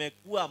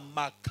imekuwa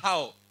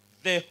makao,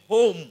 the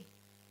home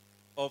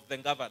of the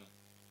governor.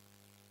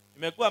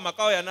 Imekuwa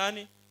makao ya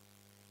nani?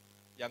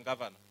 Ya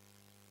governor.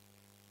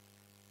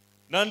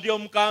 Na ndio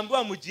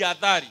mkaambiwa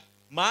mjihadhari,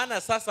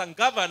 maana sasa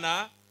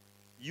governor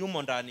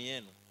yumo ndani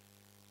yenu,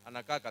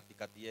 anakaa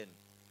katikati yenu.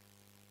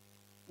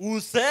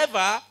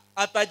 Whoever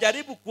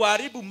atajaribu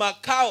kuharibu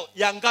makao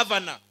ya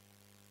governor,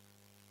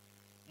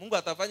 Mungu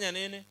atafanya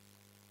nini?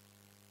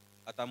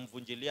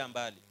 Atamvunjilia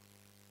mbali.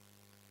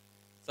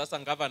 Sasa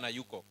governor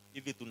yuko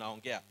hivi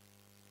tunaongea.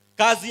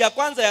 Kazi ya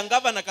kwanza ya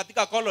governor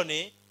katika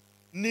colony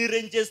ni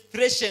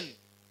registration,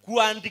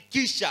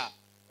 kuandikisha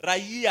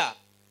raia.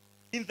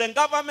 In the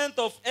government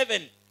of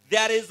heaven,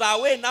 there is a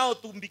way now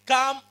to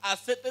become a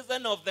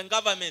citizen of the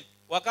government.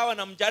 Wakawa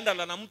na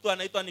mjadala na mtu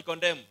anaitwa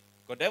Nikodemu.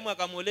 Nikodemu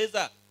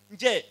akamuuliza,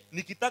 "Je,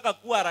 nikitaka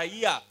kuwa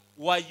raia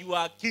wa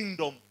your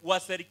kingdom, wa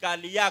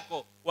serikali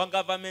yako, wa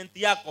government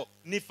yako,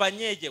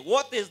 nifanyeje?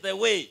 What is the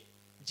way?"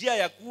 Njia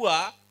ya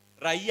kuwa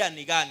raia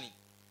ni gani?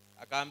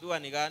 Akaambiwa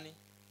ni gani?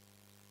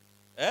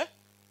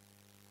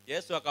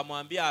 Yesu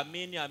akamwambia,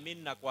 "Amini,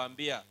 amini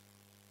nakuambia,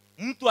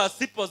 mtu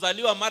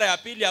asipozaliwa mara ya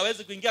pili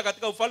hawezi kuingia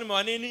katika ufalme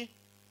wa nini?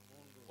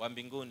 Wa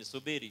mbinguni."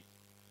 Subiri.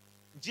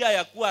 Njia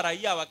ya kuwa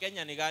raia wa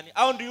Kenya ni gani?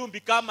 How do you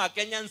become a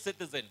Kenyan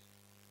citizen?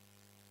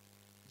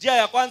 Njia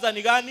ya kwanza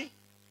ni gani?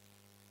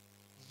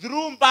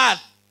 Through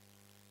birth.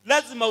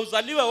 Lazima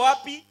uzaliwe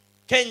wapi?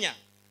 Kenya.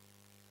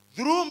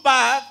 Through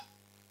birth,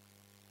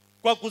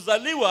 kwa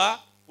kuzaliwa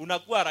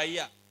unakuwa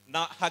raia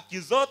na haki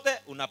zote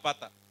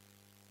unapata.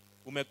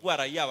 Umekuwa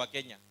raia wa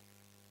Kenya.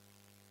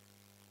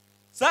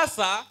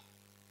 Sasa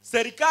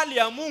serikali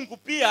ya Mungu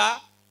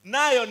pia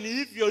nayo ni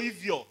hivyo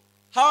hivyo.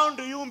 How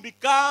do you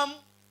become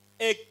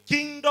a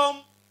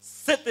kingdom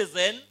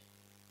citizen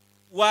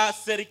wa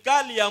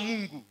serikali ya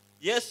Mungu?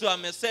 Yesu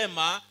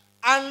amesema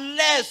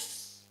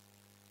unless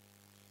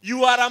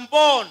you are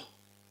born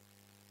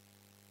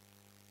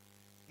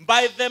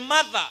by the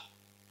mother,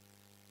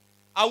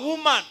 a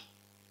woman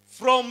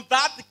from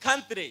that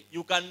country,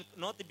 you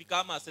cannot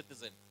become a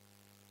citizen.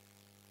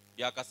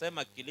 Ya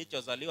akasema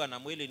kilichozaliwa na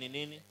mwili ni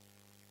nini?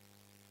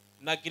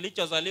 Na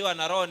kilichozaliwa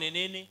na roho ni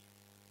nini?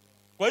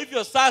 Kwa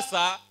hivyo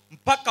sasa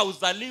mpaka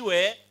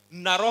uzaliwe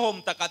na Roho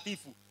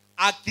Mtakatifu.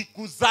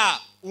 Akikuzaa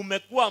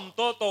umekuwa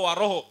mtoto wa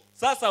Roho.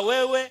 Sasa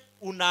wewe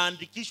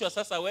unaandikishwa,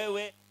 sasa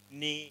wewe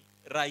ni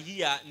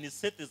raia, ni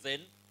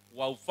citizen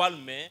wa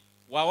ufalme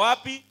wa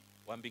wapi?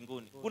 Wa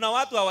mbinguni. Kuna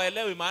watu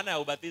hawaelewi maana ya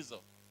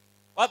ubatizo.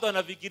 Watu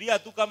wanafikiria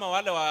tu kama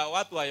wale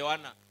watu wa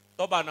Yohana,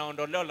 toba na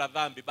ondoleo la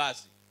dhambi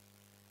basi.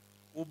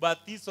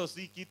 Ubatizo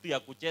si kitu ya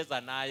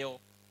kucheza nayo.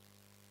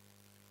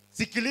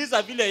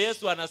 Sikiliza vile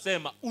Yesu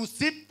anasema,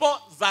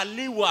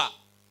 usipozaliwa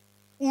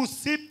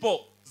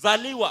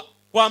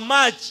kwa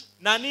maji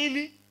na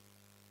nini,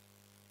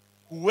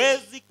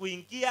 huwezi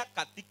kuingia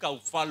katika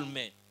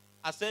ufalme.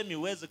 Asemi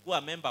huwezi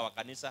kuwa memba wa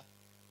kanisa.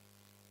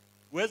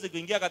 Huwezi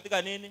kuingia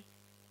katika nini?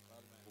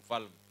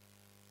 Ufalme.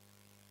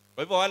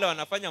 Kwa hivyo wale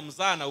wanafanya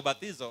mzaha na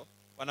ubatizo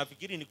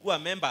wanafikiri ni kuwa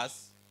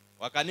members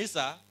wa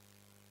kanisa,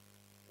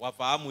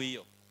 wafahamu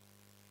hiyo.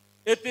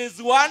 It is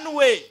one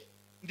way.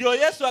 Ndio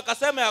Yesu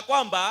akasema ya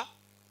kwamba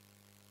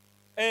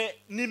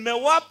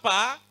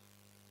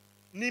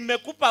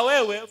nimekupa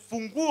wewe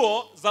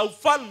funguo za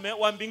ufalme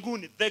wa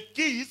mbinguni, the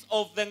keys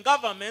of the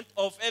government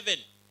of heaven.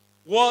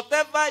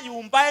 Whatever you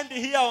bind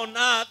here on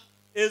earth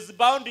is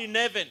bound in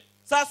heaven.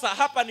 Sasa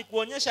hapa ni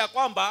kuonyesha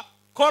kwamba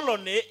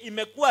colony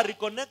imekuwa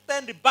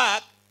reconnected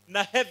back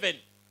na heaven.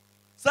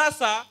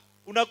 Sasa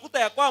unakuta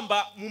ya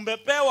kwamba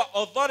mmepewa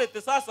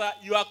authority sasa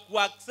you are to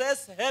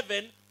access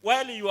heaven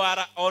while you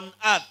are on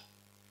earth.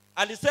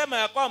 Alisema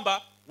ya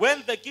kwamba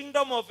when the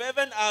kingdom of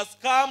heaven has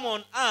come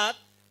on earth,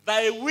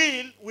 thy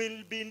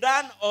will be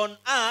done on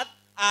earth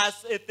as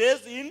it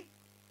is in.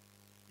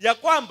 Ya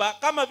kwamba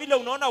kama vile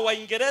unaona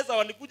Waingereza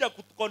walikuja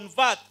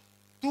kutuconvert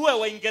tuwe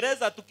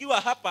Waingereza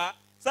tukiwa hapa,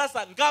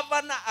 sasa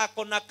governor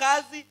ako na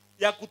kazi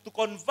ya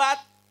kutuconvert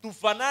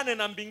tufanane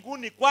na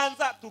mbinguni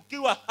kwanza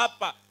tukiwa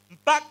hapa,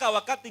 mpaka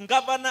wakati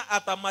governor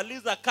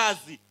atamaliza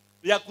kazi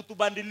ya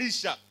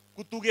kutubandilisha,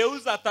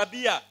 kutugeuza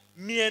tabia,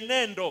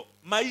 mienendo,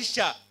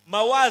 maisha,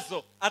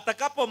 mawazo.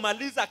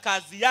 Atakapomaliza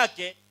kazi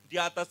yake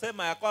ndio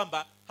atasema ya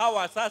kwamba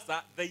hawa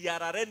sasa they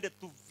are ready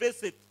to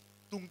visit,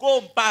 to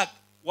go back,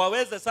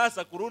 waweze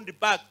sasa kurudi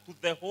back to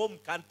the home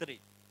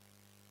country.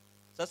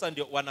 Sasa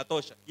ndio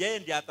wanatosha. Yeye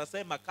ndiye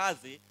atasema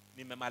kazi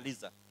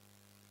nimemaliza.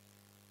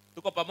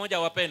 Tuko pamoja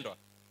wapendwa?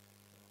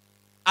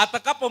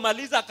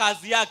 Atakapomaliza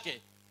kazi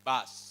yake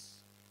basi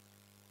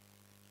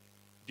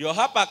ndio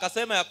hapa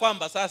akasema ya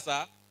kwamba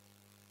sasa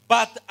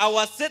but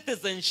our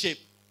citizenship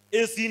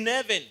is in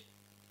heaven.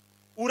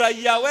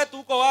 Uraia wetu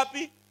uko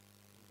wapi?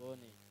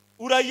 Mbinguni.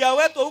 Uraia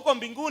wetu uko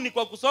mbinguni.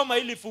 Kwa kusoma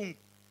hili fungu,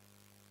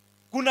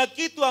 kuna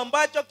kitu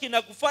ambacho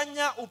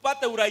kinakufanya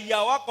upate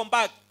uraia wako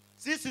mbaki.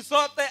 Sisi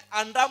sote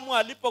Adamu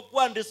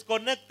alipokuwa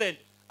disconnected,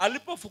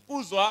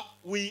 alipofukuzwa,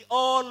 we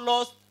all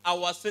lost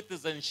our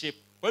citizenship.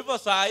 Kwa hivyo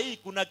saa hii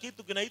kuna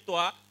kitu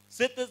kinaitwa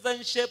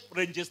citizenship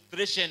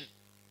registration.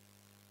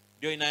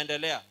 Ndio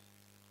inaendelea.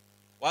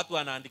 Watu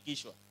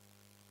wanaandikishwa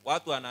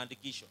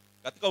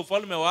katika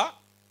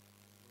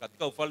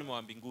ufalme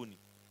wa mbinguni.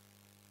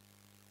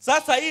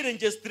 Sasa hii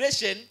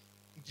registration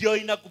ndio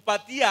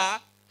inakupatia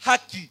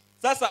haki.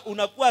 Sasa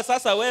unakuwa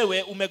sasa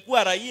wewe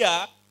umekuwa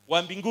raia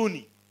wa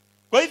mbinguni.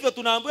 Kwa hivyo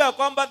tunaambiwa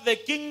kwamba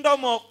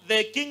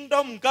the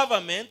kingdom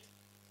government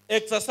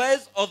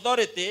exercise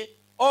authority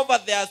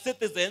over their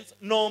citizens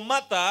no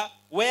matter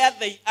where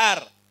they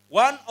are.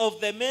 One of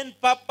the main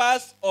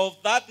purpose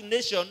of that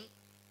nation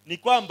ni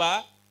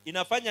kwamba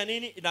inafanya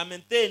nini? Ina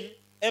maintain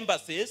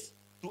embassies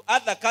to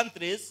other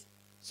countries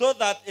so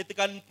that it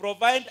can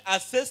provide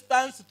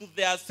assistance to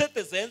their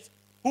citizens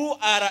who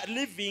are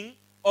living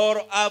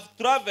or have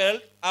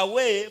traveled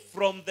away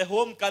from the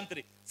home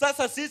country.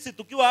 Sasa sisi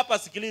tukiwa hapa,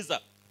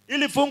 sikiliza,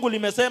 ili fungu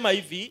limesema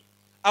hivi,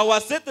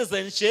 our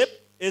citizenship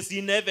is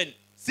in heaven.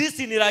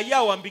 Sisi ni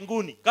raia wa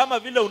mbinguni. Kama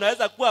vile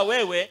unaweza kuwa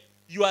wewe,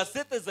 your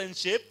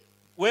citizenship,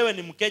 wewe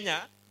ni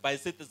Mkenya by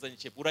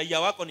citizenship, uraia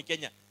wako ni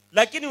Kenya,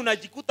 lakini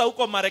unajikuta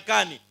huko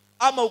Marekani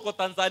ama huko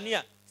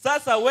Tanzania.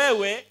 Sasa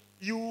wewe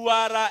you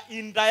are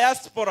in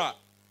diaspora,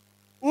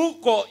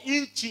 uko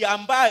nchi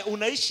ambayo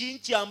unaishi,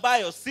 nchi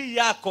ambayo si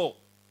yako.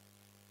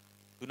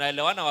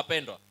 Tunaelewana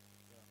wapendwa?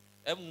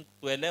 Hebu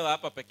tuelewe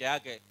hapa peke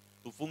yake,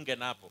 tufunge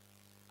napo.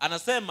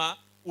 Anasema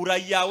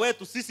uraia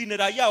wetu sisi ni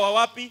raia wa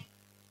wapi?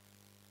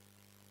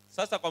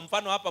 Sasa kwa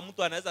mfano hapa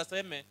mtu anaweza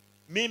seme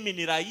mimi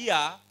ni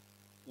raia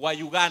wa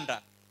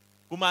Uganda,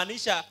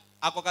 kumaanisha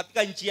ako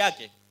katika nchi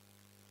yake,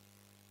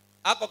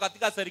 ako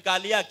katika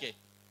serikali yake?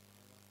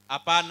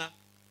 Hapana.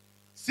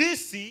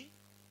 Sisi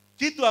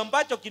kitu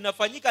ambacho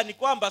kinafanyika ni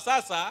kwamba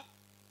sasa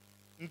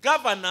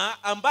governor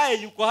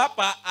ambaye yuko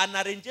hapa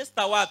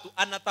anaregister watu,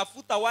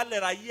 anatafuta wale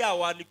raia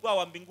walikuwa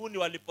wa mbinguni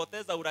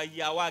walipoteza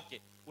uraia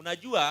wake.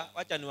 Unajua,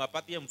 wacha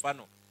niwapatie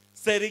mfano.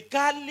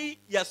 Serikali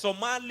ya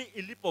Somali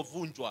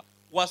ilipovunjwa,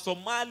 wa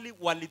Somali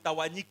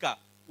walitawanyika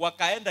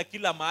wakaenda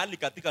kila mahali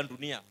katika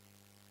dunia.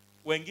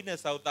 Wengine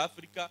South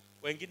Africa,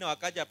 wengine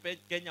wakaja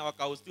Kenya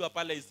wakahostiwa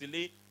pale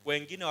Isili,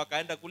 wengine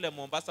wakaenda kule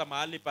Mombasa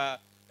mahali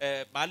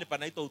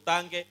panaitwa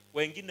Utange,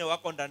 wengine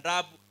wako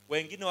Ndandabu,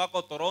 wengine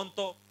wako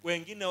Toronto,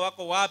 wengine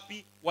wako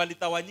wapi,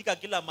 walitawanyika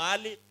kila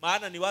mahali,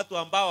 maana ni watu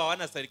ambao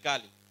hawana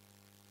serikali.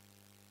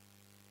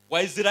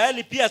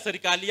 Waisraeli pia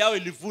serikali yao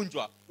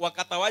ilivunjwa,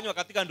 wakatawanywa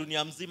katika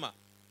dunia mzima.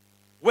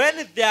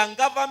 When their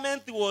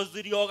government was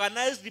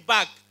reorganized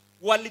back,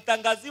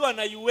 walitangaziwa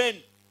na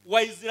UN,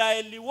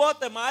 Waisraeli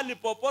wote mahali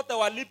popote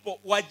walipo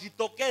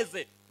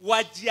wajitokeze,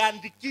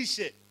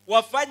 wajiandikishe,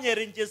 wafanye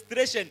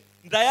registration,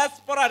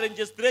 diaspora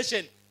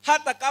registration,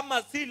 hata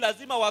kama si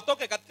lazima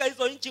watoke katika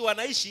hizo nchi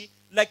wanaishi,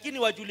 lakini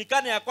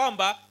wajulikane ya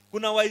kwamba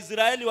kuna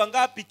Waisraeli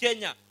wangapi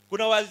Kenya,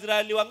 kuna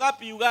Waisraeli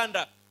wangapi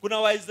Uganda, kuna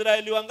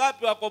Waisraeli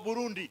wangapi wako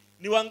Burundi,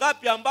 ni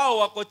wangapi ambao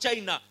wako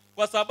China,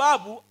 kwa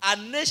sababu a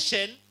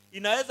nation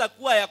inaweza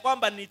kuwa ya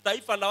kwamba ni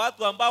taifa la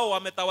watu ambao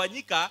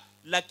wametawanyika,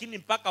 lakini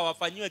mpaka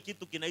wafanyiwe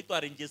kitu kinaitwa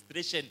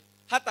registration.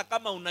 Hata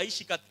kama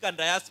unaishi katika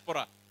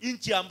diaspora,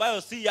 nchi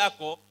ambayo si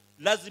yako,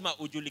 lazima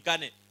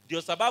ujulikane.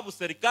 Ndio sababu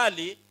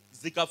serikali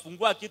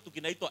zikafungua kitu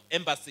kinaitwa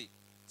embassy.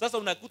 Sasa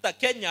unakuta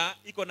Kenya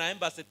iko na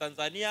embassy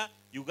Tanzania,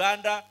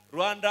 Uganda,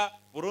 Rwanda,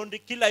 Burundi,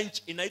 kila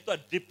nchi inaitwa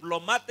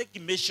diplomatic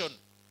mission.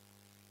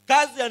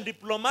 Kazi ya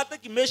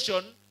diplomatic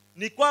mission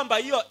ni kwamba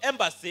hiyo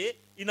embassy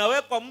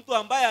inawekwa mtu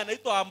ambaye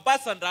anaitwa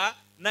ambassador,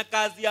 na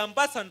kazi ya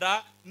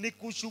ambassador ni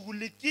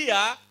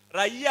kushughulikia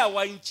raia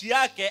wa nchi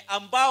yake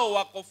ambao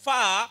wako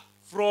far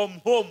from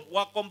home,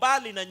 wako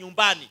mbali na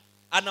nyumbani.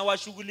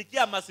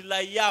 Anawashughulikia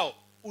maslahi yao,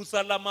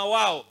 usalama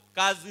wao,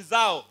 kazi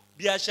zao,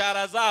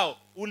 biashara zao,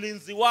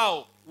 ulinzi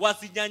wao,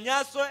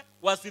 wasinyanyaswe,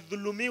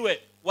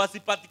 wasidhulumiwe,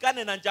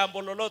 wasipatikane na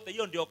jambo lolote.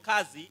 Hiyo ndio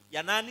kazi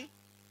ya nani?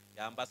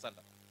 Ya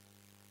ambassador.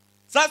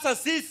 Sasa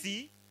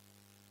sisi,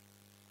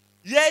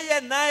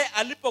 yeye naye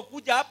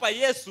alipokuja hapa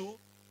Yesu,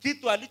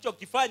 kitu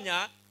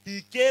alichokifanya,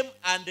 he came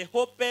and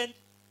opened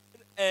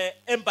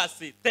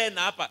embassy.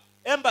 Tena hapa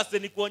embassy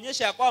ni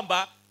kuonyesha ya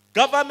kwamba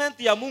government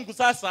ya Mungu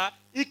sasa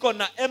iko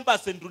na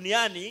embassy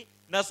duniani,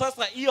 na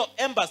sasa hiyo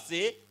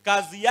embassy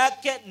kazi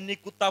yake ni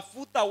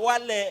kutafuta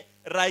wale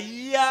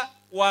raia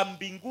wa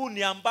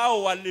mbinguni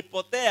ambao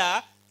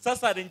walipotea.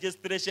 Sasa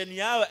registration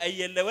yao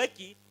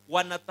haieleweki,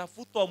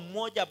 wanatafutwa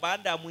mmoja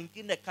baada ya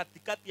mwingine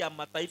katikati ya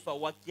mataifa,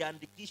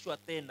 wakiandikishwa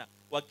tena,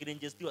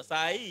 wakiregistriwa.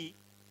 Saa hii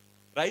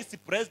Rais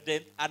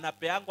President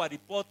anapeangwa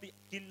ripoti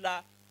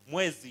kila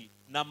mwezi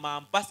na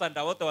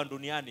maambasada wote wa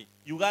duniani.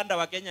 Uganda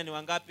wa Kenya ni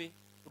wangapi?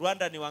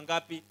 Rwanda ni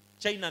wangapi?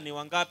 China ni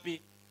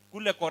wangapi?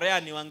 Kule Korea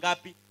ni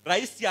wangapi?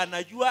 Rais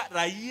anajua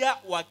raia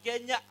wa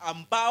Kenya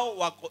ambao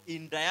wako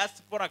in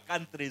diaspora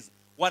countries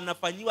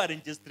wanafanyiwa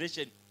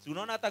registration. Si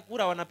unaona hata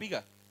kura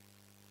wanapiga?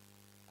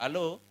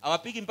 Halo,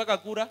 hawapigi mpaka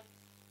kura?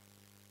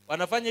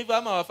 Wanafanya hivyo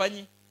ama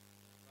hawafanyi?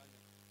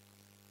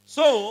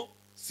 So,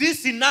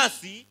 sisi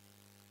nasi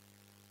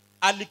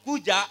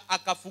alikuja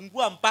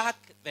akafungua back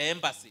the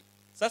embassy.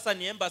 Sasa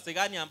ni embassy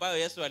gani ambayo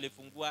Yesu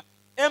alifungua?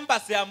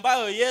 Embassy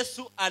ambayo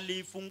Yesu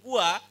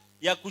alifungua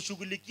ya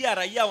kushughulikia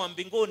raia wa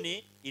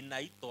mbinguni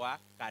inaitwa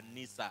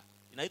kanisa.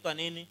 Inaitwa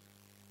nini?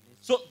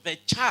 So the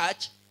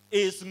church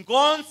is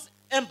God's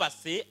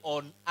embassy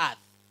on earth.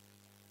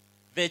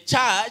 The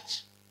church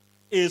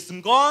is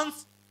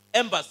God's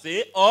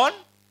embassy on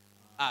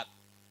earth.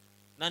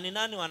 Na ni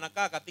nani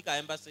wanakaa katika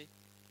embassy?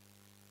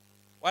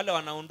 Wale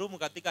wanahudumu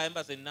katika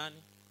embassy ni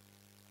nani?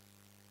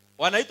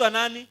 Wanaitwa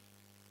nani?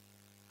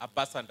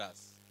 Ambassadors.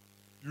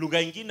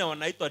 Lugha nyingine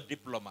wanaitwa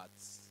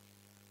diplomats.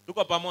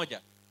 Tuko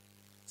pamoja?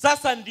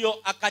 Sasa ndio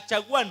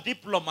akachagua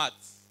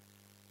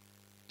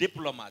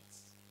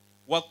diplomats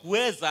wa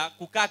kuweza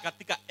kukaa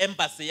katika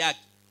embassy yake,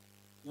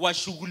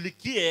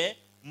 washughulikie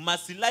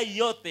maslahi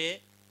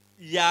yote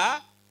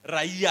ya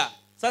raia.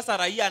 Sasa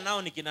raia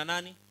nao ni kina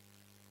nani?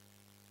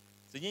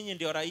 Si nyinyi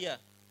ndio raia?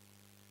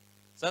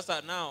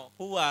 Sasa now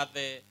who are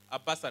the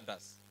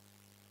ambassadors?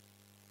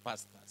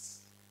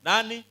 Pastors.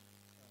 Nani?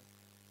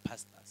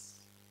 Pastors.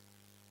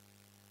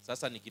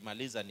 Sasa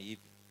nikimaliza ni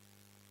hivi.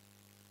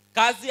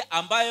 Kazi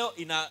ambayo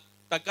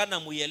inatakana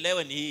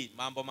muielewe ni hii,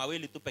 mambo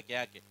mawili tu peke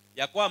yake.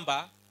 Ya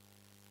kwamba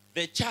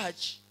the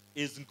church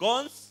is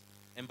God's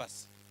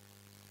embassy.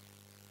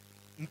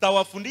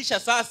 Nitawafundisha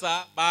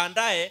sasa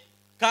baadaye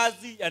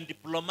kazi ya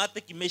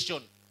diplomatic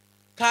mission.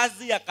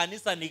 Kazi ya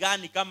kanisa ni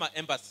gani kama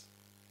embassy?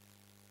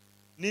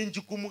 Ni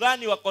jukumu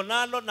gani wako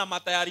nalo na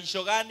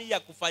matayarisho gani ya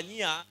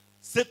kufanyia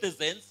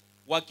citizens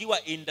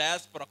wakiwa in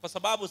diaspora? Kwa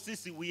sababu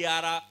sisi we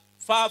are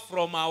far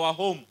from our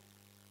home.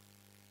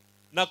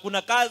 na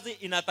kuna kazi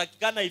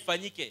inatakikana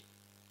ifanyike,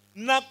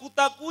 na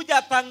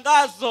kutakuja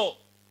tangazo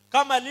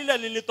kama lile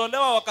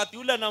lilitolewa wakati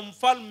ule na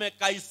mfalme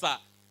Kaisa,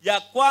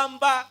 ya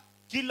kwamba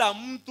kila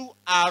mtu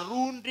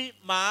arundi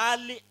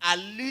mahali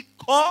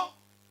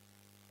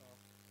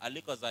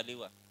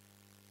alikozaliwa,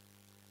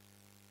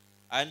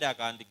 aende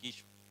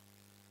akaandikishwe.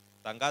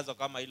 Tangazo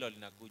kama hilo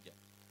linakuja.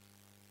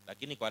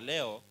 Lakini kwa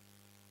leo,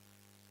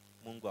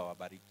 Mungu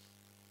awabariki.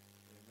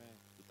 Amen.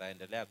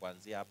 Tutaendelea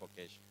kuanzia hapo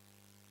kesho.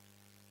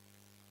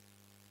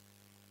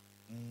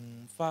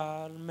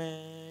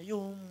 Mfalme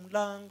yu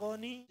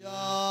mlangoni,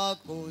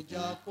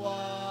 kuja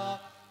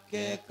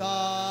kwake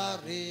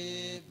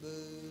karibu.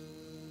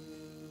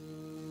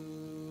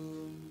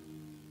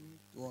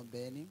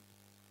 Tuombeni.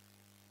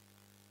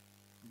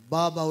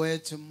 Baba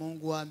wetu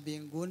Mungu wa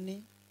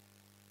mbinguni,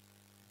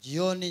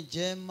 jioni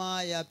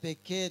njema ya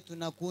pekee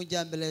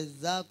tunakuja mbele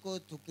zako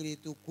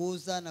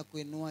tukilitukuza na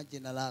kuinua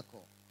jina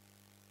lako.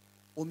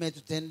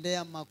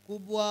 Umetutendea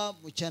makubwa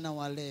mchana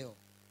wa leo.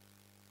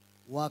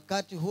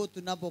 Wakati huu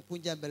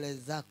tunapokuja mbele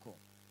zako,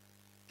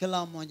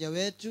 kila mmoja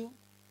wetu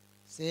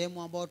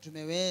sehemu ambayo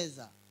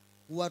tumeweza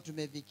kuwa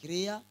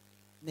tumefikiria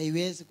na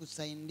iwezi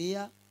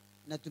kusaidia,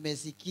 na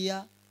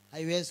tumesikia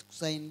haiwezi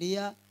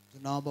kusaidia,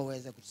 tunaomba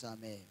uweze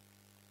kutusamehe.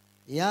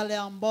 Yale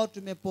ambao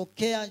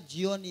tumepokea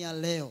jioni ya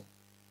leo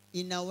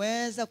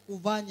inaweza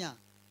kufanya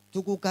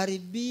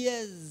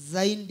tukukaribie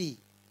zaidi,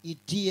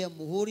 itie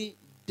muhuri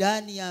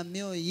ndani ya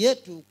mioyo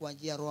yetu kwa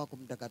njia ya Roho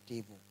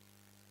Mtakatifu.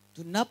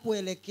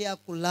 Tunapoelekea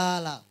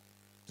kulala,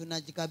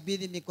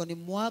 tunajikabidhi mikoni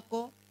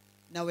mwako,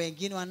 na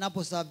wengine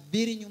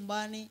wanaposafiri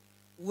nyumbani,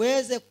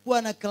 uweze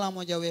kuwa na kila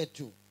mmoja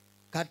wetu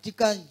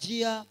katika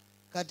njia,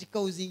 katika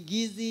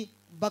uzingizi,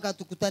 mpaka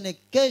tukutane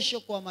kesho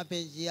kwa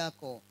mapenzi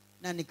yako.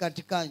 Na ni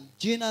katika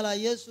jina la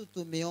Yesu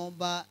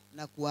tumeomba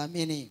na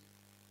kuamini.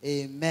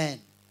 Amen.